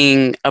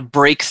being a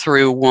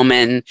breakthrough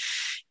woman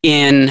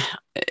in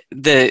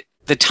the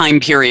time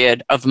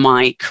period of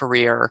my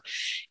career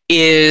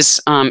is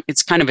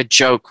it's kind of a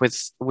joke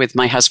with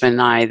my husband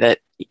and I that,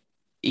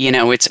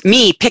 it's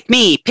me, pick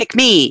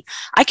me.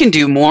 I can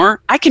do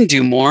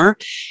more.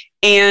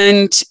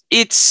 And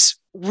it's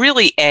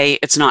really,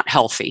 it's not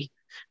healthy,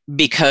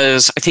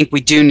 because I think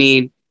we do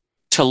need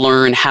to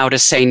learn how to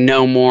say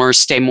no more,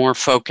 stay more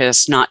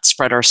focused, not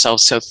spread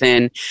ourselves so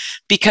thin,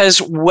 because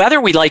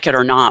whether we like it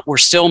or not, we're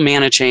still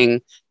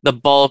managing the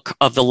bulk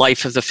of the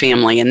life of the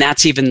family. And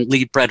that's even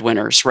lead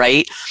breadwinners,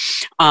 right?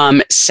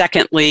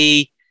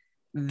 Secondly,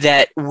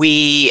 that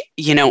we,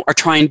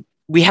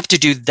 we have to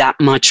do that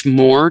much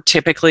more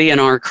typically in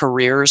our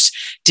careers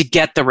to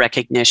get the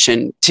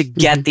recognition, to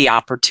get the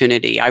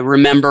opportunity. I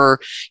remember,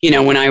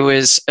 when I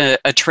was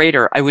a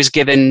trader, I was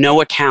given no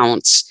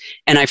accounts,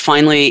 and I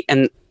finally,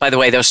 and by the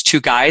way, those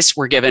two guys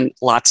were given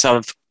lots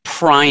of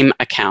prime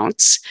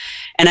accounts.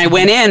 And I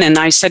went in and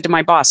I said to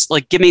my boss,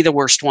 give me the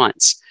worst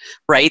ones,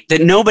 right?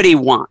 That nobody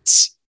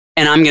wants.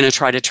 And I'm going to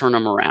try to turn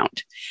them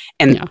around.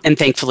 And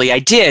thankfully I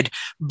did.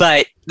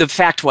 But the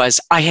fact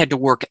was, I had to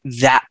work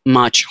that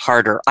much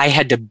harder. I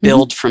had to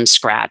build from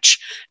scratch.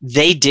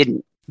 They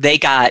didn't. They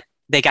got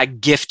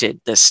gifted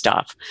this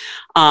stuff.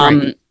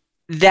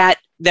 That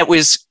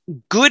was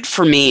good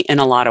for me in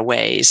a lot of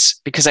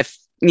ways, because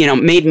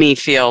made me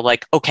feel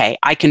like, okay,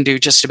 I can do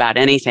just about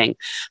anything.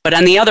 But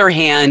on the other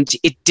hand,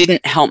 it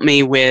didn't help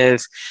me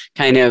with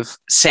kind of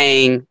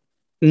saying,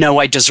 no,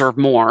 I deserve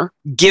more.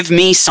 Give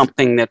me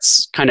something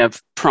that's kind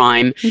of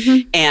prime.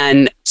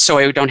 And so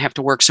I don't have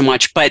to work so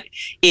much. But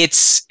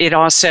it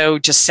also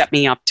just set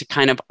me up to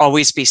kind of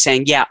always be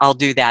saying, yeah, I'll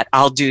do that.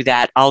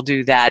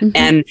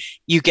 And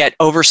you get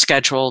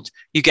overscheduled,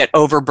 you get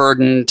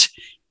overburdened,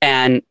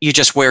 and you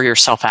just wear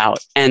yourself out.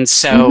 And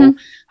so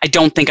I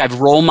don't think I've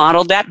role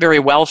modeled that very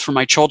well for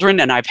my children,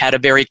 and I've had a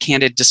very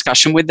candid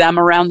discussion with them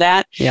around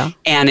that. Yeah.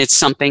 And it's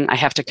something I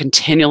have to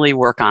continually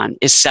work on,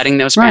 is setting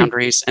those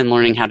boundaries and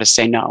learning how to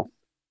say no.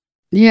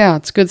 Yeah,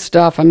 it's good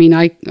stuff. I mean,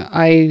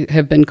 I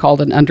have been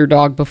called an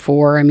underdog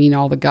before. I mean,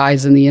 all the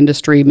guys in the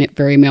industry,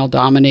 very male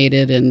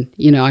dominated, and,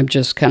 I'm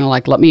just kind of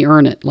like, let me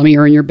earn it. Let me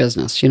earn your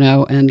business,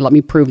 and let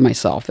me prove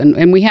myself.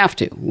 And we have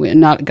to.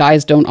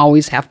 Guys don't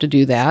always have to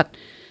do that.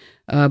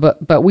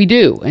 But we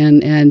do,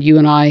 and you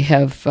and I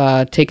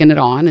have taken it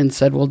on and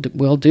said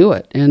we'll do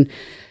it. And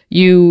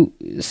you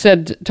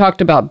talked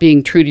about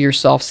being true to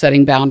yourself,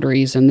 setting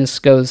boundaries, and this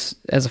goes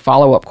as a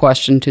follow-up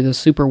question to the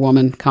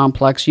Superwoman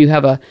complex. You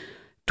have a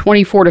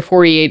 24 to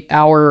 48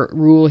 hour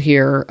rule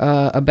here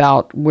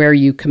about where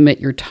you commit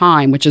your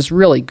time, which is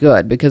really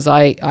good because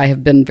I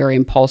have been very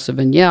impulsive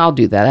and I'll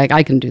do that.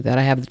 I can do that.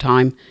 I have the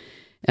time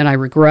and I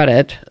regret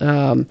it.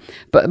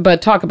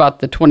 But talk about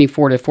the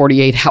 24 to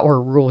 48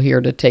 hour rule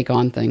here to take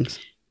on things.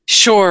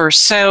 Sure.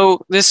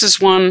 So this is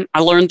one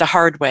I learned the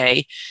hard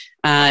way.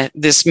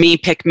 This me,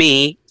 pick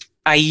me.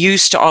 I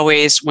used to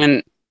always,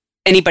 when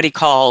anybody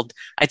called,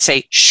 I'd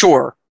say,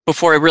 sure,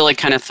 before I really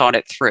kind of thought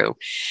it through.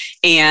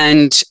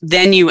 And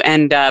then you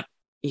end up,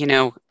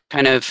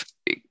 kind of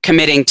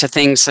committing to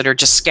things that are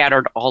just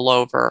scattered all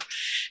over.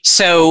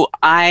 So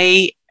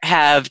I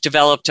have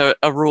developed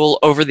a rule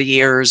over the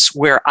years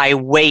where I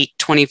wait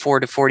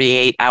 24 to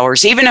 48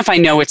 hours. Even if I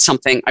know it's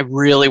something I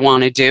really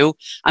want to do,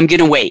 I'm going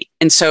to wait.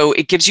 And so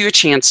it gives you a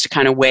chance to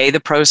kind of weigh the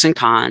pros and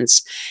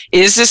cons.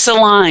 Is this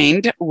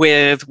aligned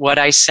with what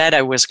I said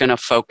I was going to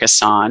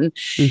focus on?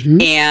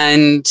 Mm-hmm.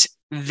 And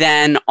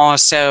then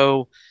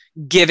also,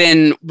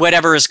 given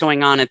whatever is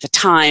going on at the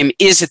time,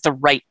 is it the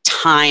right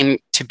time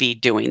to be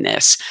doing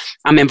this?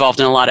 I'm involved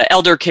in a lot of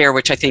elder care,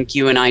 which I think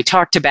you and I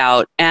talked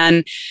about.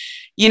 And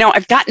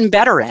I've gotten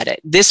better at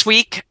it. This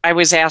week, I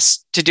was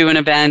asked to do an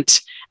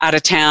event out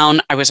of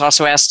town. I was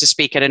also asked to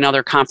speak at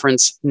another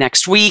conference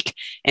next week.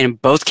 And in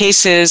both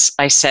cases,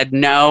 I said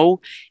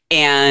no.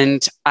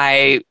 And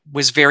I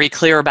was very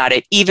clear about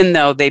it, even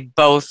though they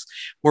both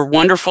were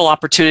wonderful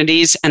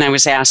opportunities. And I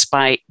was asked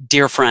by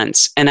dear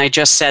friends. And I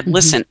just said,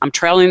 listen, I'm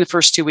traveling the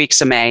first 2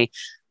 weeks of May.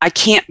 I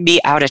can't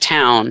be out of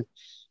town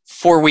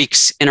 4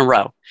 weeks in a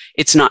row.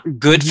 It's not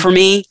good for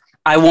me.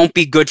 I won't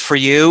be good for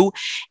you.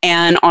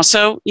 And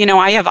also,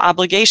 I have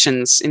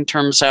obligations in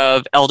terms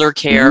of elder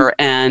care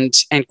and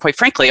quite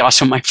frankly,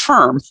 also my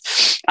firm.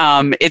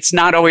 It's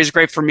not always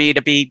great for me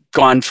to be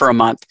gone for a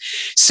month.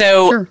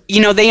 So,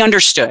 they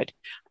understood.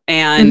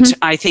 And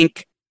I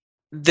think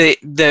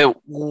the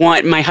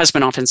one, my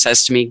husband often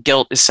says to me,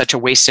 guilt is such a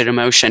wasted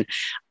emotion.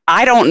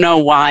 I don't know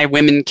why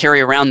women carry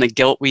around the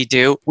guilt we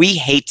do. We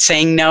hate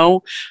saying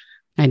no.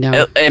 I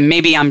know. And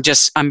maybe I'm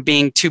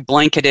being too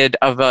blanketed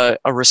of a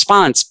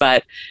response,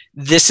 but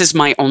this is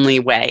my only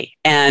way.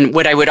 And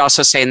what I would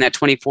also say in that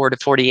 24 to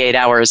 48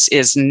 hours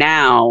is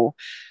now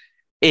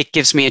it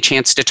gives me a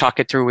chance to talk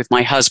it through with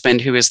my husband,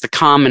 who is the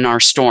calm in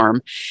our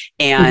storm,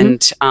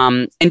 and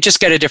just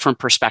get a different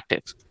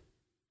perspective.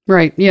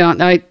 Right. Yeah.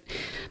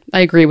 I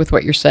agree with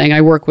what you're saying. I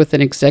work with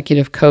an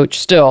executive coach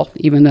still,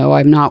 even though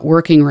I'm not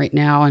working right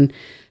now. And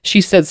she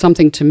said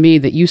something to me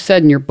that you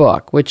said in your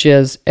book, which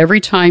is every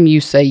time you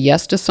say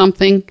yes to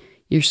something,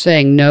 you're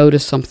saying no to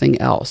something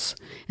else.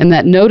 And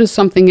that no to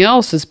something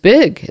else is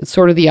big. It's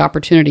sort of the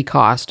opportunity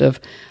cost of,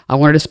 I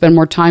wanted to spend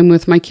more time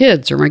with my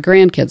kids or my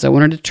grandkids. I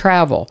wanted to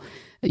travel.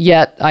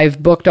 Yet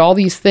I've booked all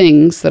these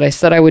things that I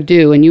said I would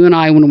do. And you and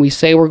I, when we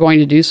say we're going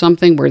to do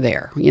something, we're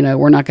there.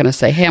 We're not going to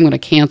say, hey, I'm going to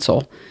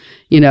cancel.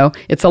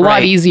 It's a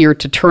lot easier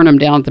to turn them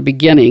down at the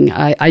beginning.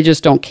 I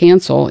just don't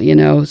cancel,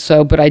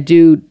 but I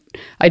do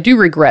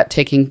regret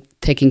taking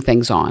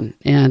things on,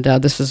 and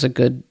this is a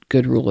good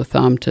rule of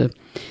thumb to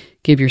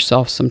give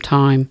yourself some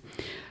time.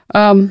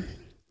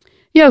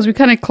 As we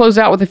kind of close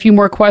out with a few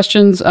more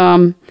questions,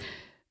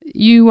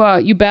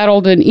 you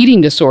battled an eating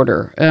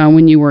disorder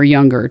when you were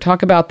younger.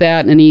 Talk about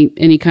that and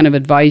any kind of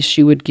advice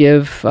you would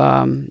give.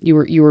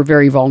 You were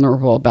very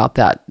vulnerable about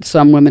that.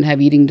 Some women have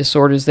eating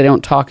disorders; they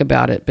don't talk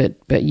about it,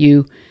 but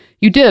you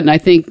did, and I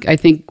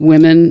think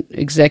women,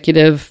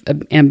 executive,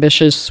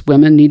 ambitious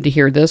women, need to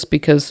hear this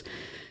because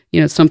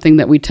it's something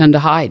that we tend to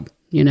hide.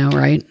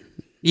 Right?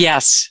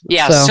 Yes.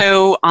 Yeah.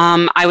 So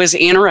I was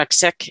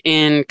anorexic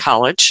in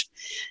college,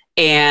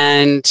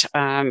 and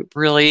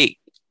really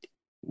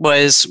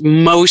was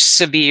most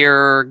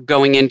severe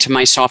going into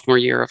my sophomore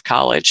year of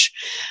college.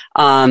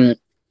 At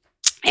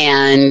the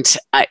end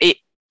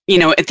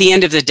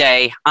of the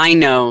day, I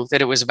know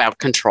that it was about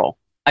control.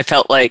 I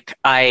felt like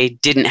I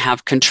didn't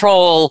have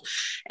control,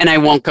 and I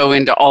won't go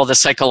into all the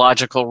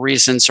psychological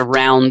reasons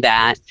around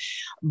that,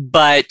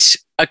 but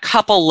a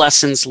couple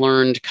lessons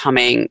learned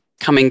coming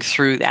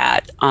through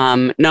that.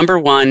 Number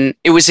one,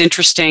 it was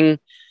interesting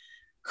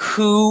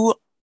who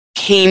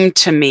came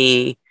to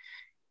me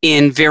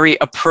in very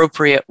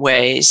appropriate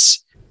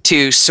ways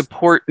to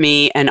support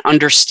me and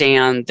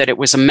understand that it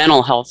was a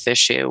mental health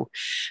issue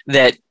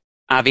that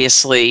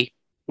obviously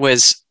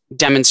was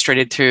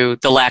demonstrated through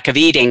the lack of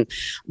eating,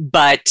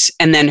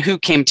 and then who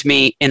came to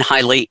me in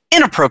highly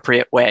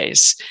inappropriate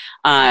ways,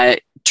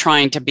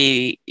 trying to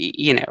be,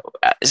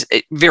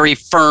 very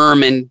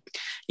firm and,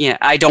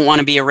 I don't want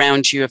to be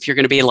around you if you're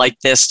going to be like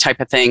this type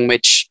of thing,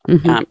 which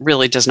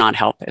really does not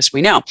help, as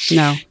we know.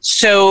 No.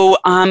 So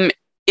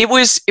it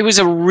was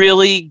a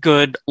really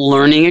good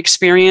learning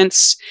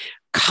experience.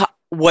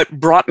 What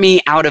brought me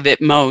out of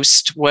it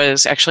most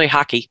was actually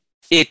hockey.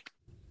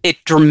 It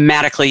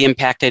dramatically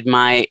impacted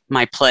my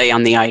play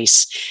on the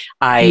ice.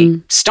 I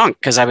stunk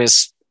because I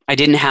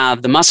didn't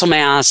have the muscle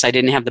mass. I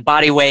didn't have the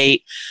body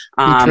weight.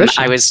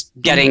 I was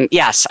getting,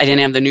 I didn't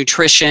have the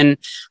nutrition.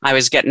 I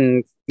was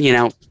getting,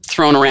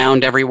 thrown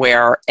around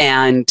everywhere.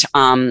 And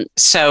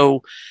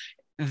so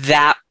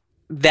that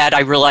that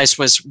I realized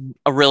was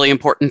a really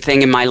important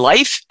thing in my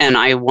life, and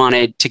I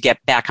wanted to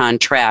get back on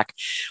track.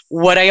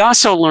 What I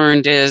also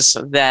learned is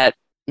that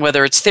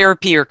whether it's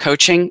therapy or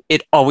coaching,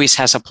 it always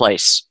has a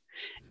place.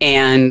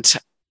 And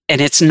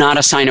it's not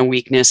a sign of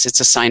weakness, it's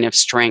a sign of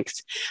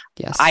strength.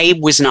 Yes. I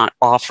was not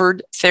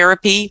offered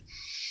therapy.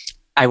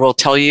 I will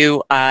tell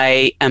you,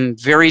 I am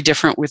very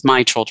different with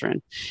my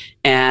children.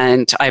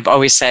 And I've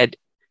always said,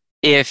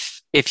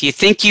 if you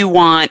think you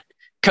want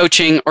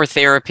coaching or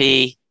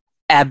therapy,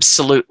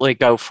 absolutely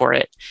go for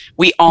it.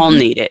 We all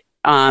need it.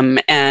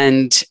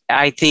 And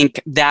I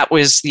think that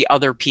was the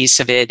other piece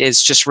of it,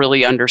 is just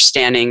really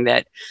understanding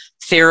that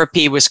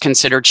therapy was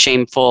considered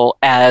shameful,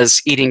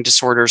 as eating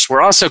disorders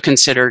were also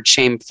considered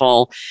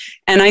shameful.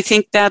 And I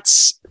think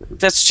that's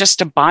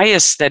just a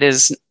bias that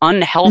is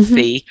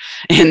unhealthy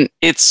in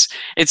its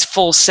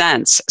full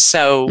sense.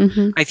 So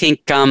I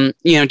think,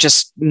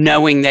 just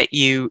knowing that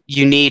you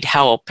need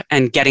help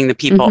and getting the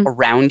people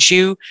around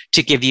you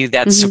to give you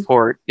that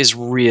support is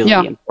really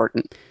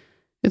important.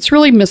 It's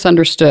really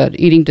misunderstood.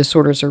 Eating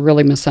disorders are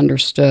really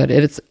misunderstood.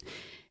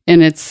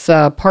 It's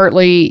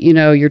partly,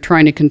 you're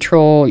trying to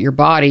control your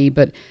body,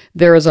 but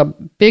there is a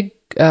big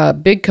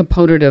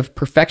component of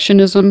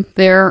perfectionism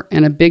there,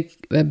 and a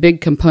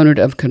big component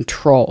of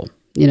control,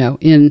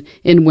 in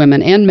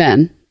women and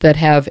men that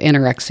have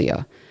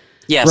anorexia.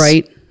 Yes.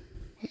 Right.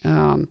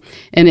 And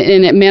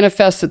it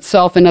manifests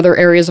itself in other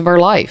areas of our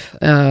life,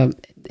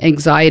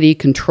 anxiety,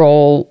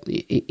 control,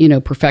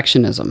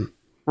 perfectionism.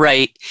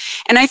 Right.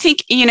 And I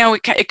think,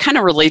 it kind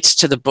of relates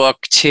to the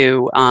book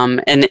too.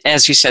 And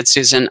as you said,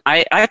 Susan,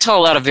 I tell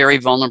a lot of very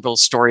vulnerable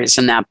stories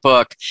in that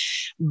book.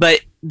 But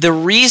the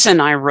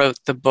reason I wrote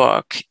the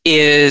book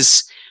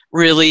is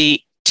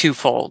really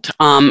twofold.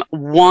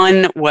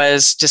 One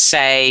was to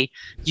say,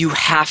 you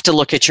have to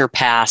look at your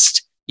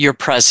past, your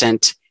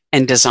present,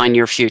 and design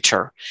your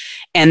future.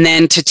 And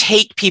then to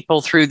take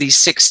people through these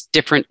 6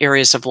 different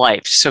areas of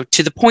life. So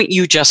to the point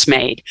you just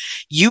made,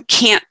 you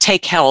can't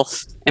take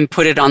health and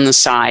put it on the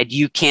side.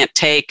 You can't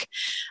take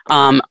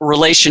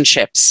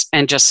relationships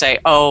and just say,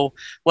 oh,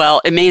 well,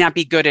 it may not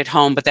be good at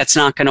home, but that's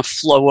not going to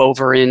flow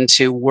over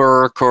into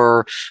work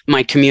or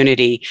my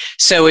community.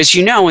 So as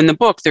you know, in the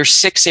book, there's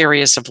 6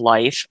 areas of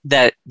life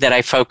that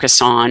I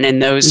focus on.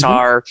 And those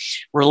are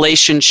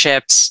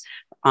relationships,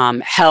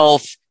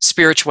 health,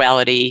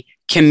 spirituality,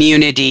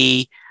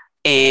 community,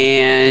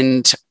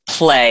 and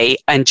play,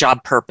 and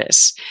job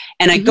purpose.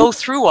 And I go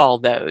through all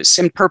those,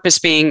 and purpose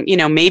being,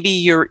 maybe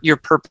your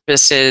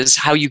purpose is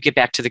how you give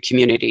back to the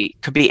community.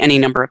 Could be any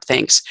number of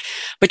things,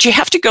 but you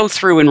have to go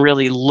through and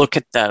really look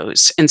at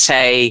those and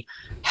say,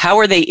 how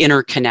are they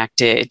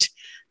interconnected?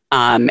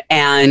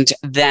 And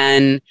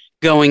then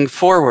going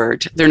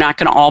forward, they're not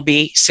going to all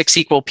be 6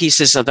 equal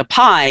pieces of the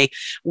pie.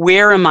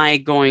 Where am I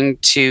going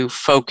to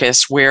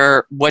focus?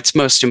 What's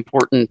most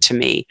important to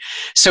me?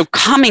 So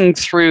coming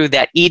through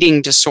that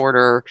eating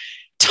disorder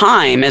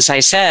time, as I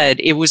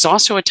said, it was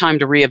also a time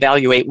to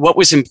reevaluate what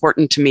was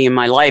important to me in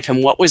my life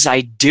and what was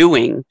I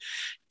doing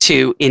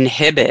to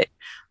inhibit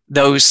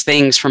those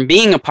things from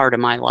being a part of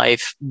my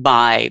life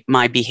by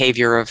my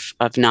behavior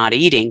of not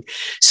eating.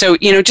 So,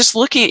 just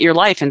looking at your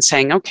life and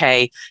saying,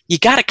 okay, you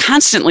got to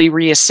constantly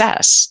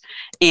reassess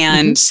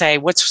and say,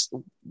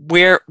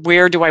 where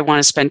do I want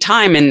to spend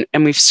time?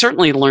 And we've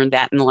certainly learned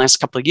that in the last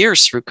couple of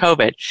years through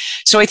COVID.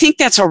 So I think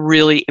that's a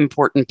really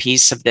important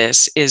piece of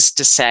this, is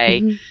to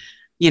say,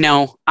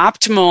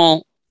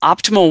 optimal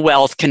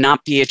wealth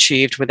cannot be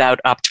achieved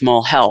without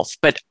optimal health,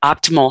 but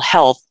optimal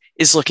health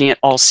is looking at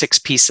all 6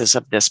 pieces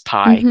of this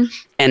pie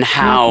and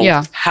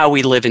how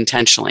we live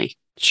intentionally.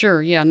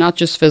 Sure. Yeah. Not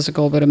just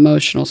physical, but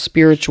emotional,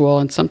 spiritual.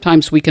 And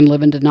sometimes we can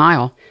live in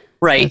denial.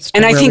 Right.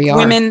 And I think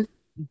women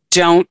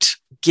don't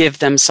give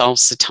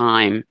themselves the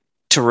time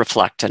to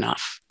reflect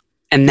enough.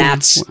 And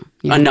that's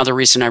another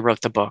reason I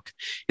wrote the book,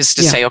 is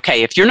to say,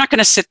 okay, if you're not going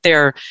to sit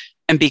there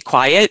and be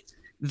quiet,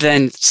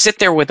 then sit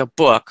there with a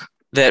book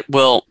that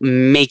will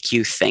make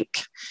you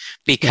think,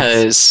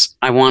 because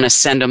I want to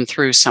send them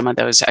through some of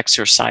those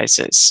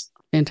exercises.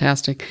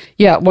 Fantastic.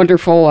 Yeah,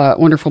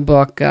 wonderful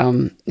book.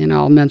 And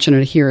I'll mention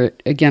it here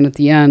again at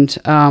the end.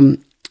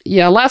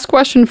 Last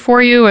question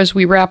for you as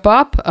we wrap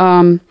up.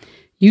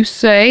 You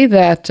say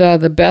that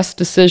the best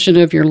decision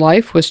of your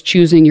life was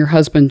choosing your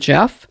husband,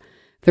 Jeff.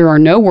 There are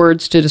no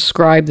words to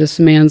describe this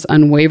man's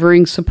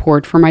unwavering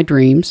support for my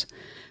dreams.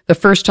 The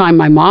first time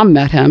my mom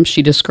met him,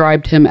 she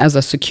described him as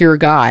a secure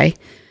guy,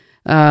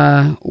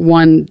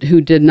 one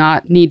who did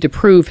not need to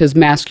prove his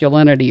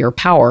masculinity or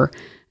power.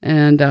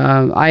 And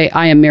I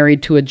am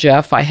married to a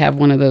Jeff. I have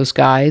one of those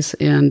guys,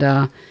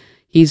 and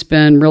he's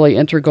been really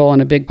integral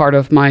and a big part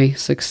of my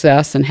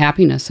success and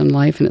happiness in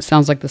life. And it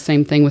sounds like the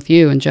same thing with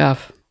you and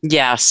Jeff.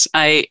 Yes,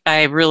 I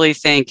really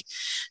think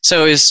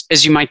So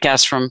as you might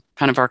guess from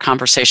kind of our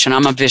conversation,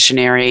 I'm a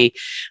visionary,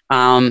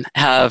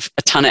 have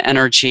a ton of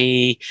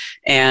energy,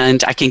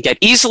 and I can get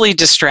easily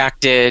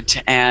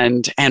distracted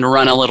and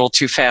run a little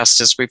too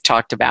fast, as we've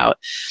talked about.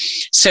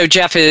 So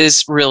Jeff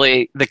is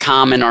really the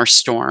calm in our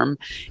storm.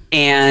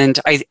 And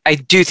I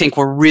do think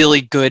we're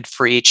really good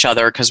for each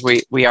other because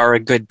we are a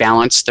good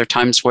balance. There are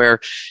times where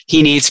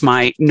he needs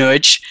my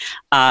nudge.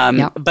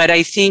 But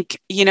I think,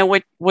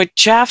 what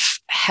Jeff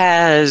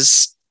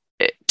has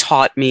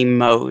taught me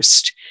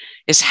most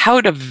is how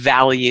to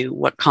value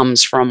what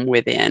comes from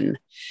within.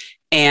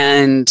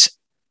 And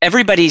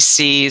everybody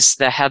sees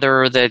the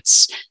Heather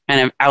that's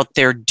kind of out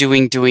there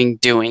doing,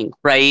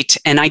 right?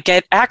 And I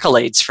get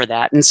accolades for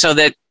that. And so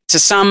that to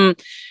some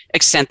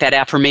extent, that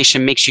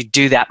affirmation makes you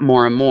do that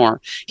more and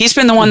more. He's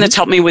been the one that's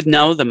helped me with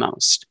no the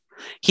most.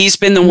 He's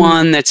been the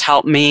one that's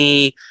helped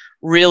me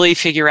really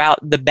figure out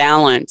the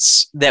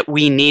balance that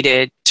we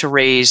needed to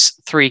raise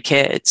 3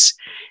 kids.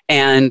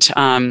 And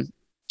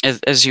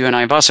as you and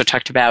I have also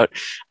talked about,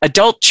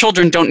 adult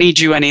children don't need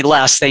you any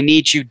less. They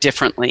need you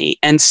differently.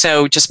 And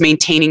so just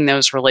maintaining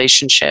those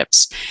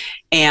relationships,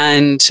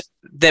 and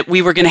that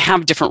we were going to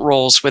have different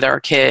roles with our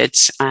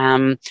kids.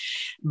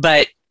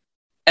 But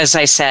as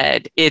I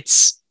said,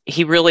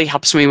 he really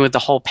helps me with the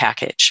whole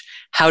package.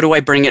 How do I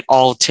bring it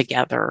all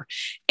together?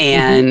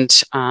 And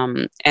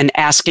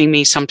asking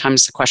me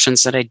sometimes the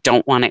questions that I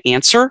don't want to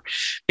answer,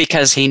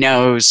 because he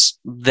knows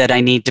that I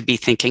need to be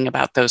thinking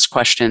about those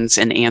questions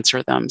and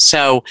answer them.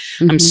 So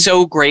I'm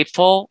so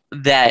grateful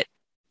that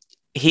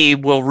he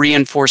will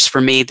reinforce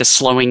for me the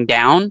slowing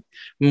down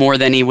more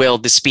than he will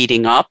the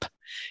speeding up.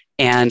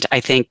 And I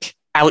think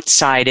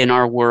outside in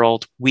our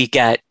world, we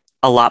get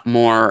a lot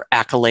more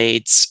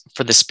accolades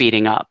for the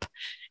speeding up.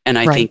 And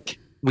I think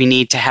we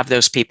need to have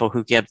those people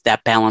who give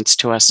that balance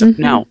to us.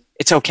 No,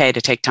 it's okay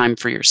to take time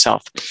for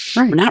yourself.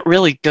 Right. We're not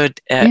really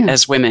good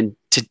as women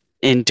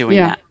in doing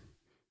that.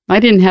 I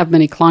didn't have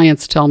many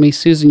clients tell me,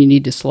 Susan, you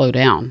need to slow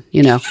down,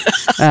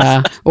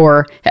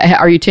 or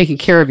are you taking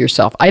care of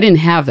yourself? I didn't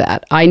have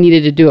that. I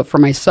needed to do it for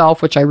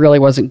myself, which I really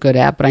wasn't good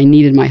at, but I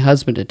needed my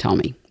husband to tell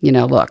me,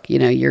 look,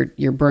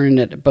 you're burning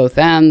it at both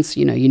ends.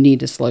 You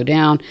need to slow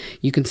down.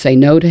 You can say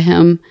no to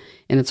him,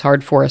 and it's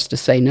hard for us to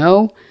say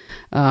no.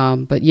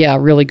 But yeah,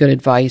 really good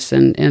advice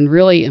and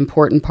really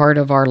important part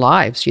of our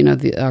lives,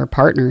 our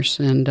partners.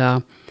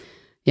 And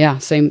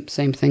same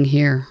thing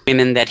here.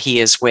 Women that he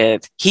is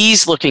with,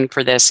 he's looking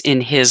for this in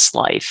his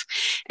life.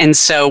 And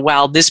so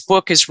while this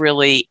book is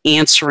really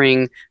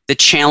answering the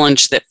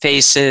challenge that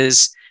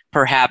faces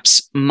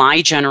perhaps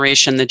my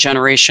generation, the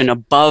generation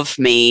above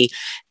me,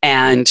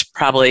 and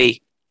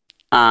probably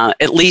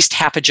at least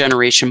half a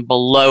generation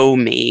below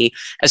me,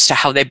 as to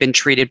how they've been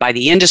treated by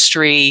the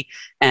industry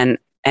and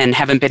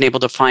haven't been able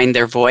to find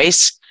their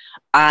voice,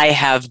 I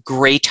have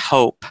great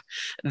hope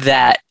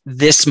that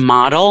this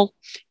model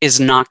is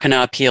not going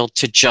to appeal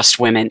to just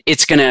women.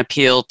 It's going to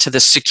appeal to the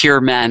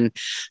secure men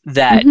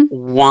that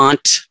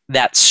want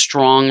that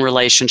strong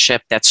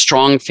relationship, that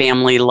strong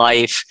family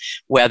life,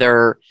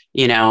 whether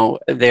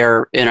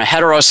they're in a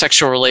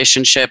heterosexual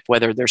relationship,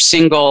 whether they're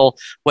single,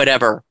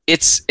 whatever.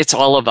 It's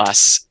all of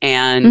us.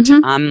 And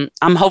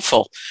I'm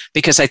hopeful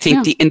because I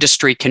think the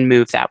industry can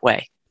move that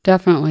way.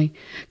 Definitely.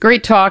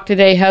 Great talk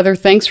today, Heather.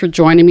 Thanks for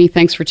joining me.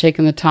 Thanks for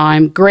taking the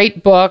time.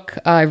 Great book.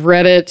 I've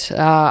read it.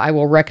 I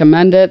will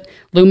recommend it.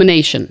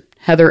 Lumination,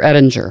 Heather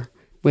Ettinger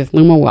with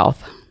Luma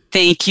Wealth.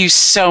 Thank you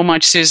so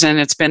much, Susan.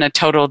 It's been a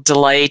total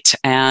delight.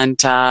 And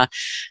I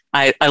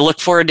look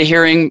forward to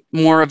hearing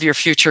more of your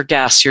future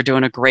guests. You're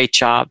doing a great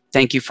job.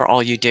 Thank you for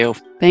all you do.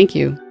 Thank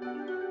you.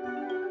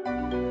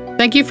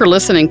 Thank you for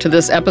listening to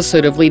this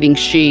episode of Leading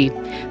She.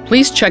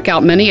 Please check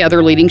out many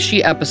other Leading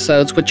She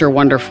episodes, which are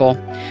wonderful.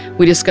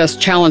 We discuss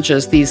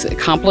challenges these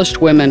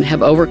accomplished women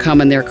have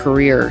overcome in their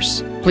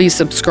careers. Please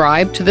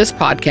subscribe to this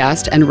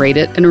podcast and rate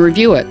it and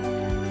review it.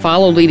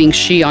 Follow Leading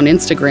She on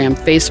Instagram,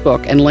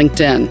 Facebook, and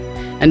LinkedIn.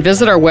 And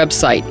visit our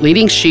website,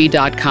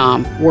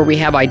 leadingshe.com, where we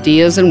have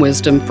ideas and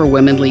wisdom for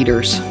women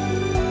leaders.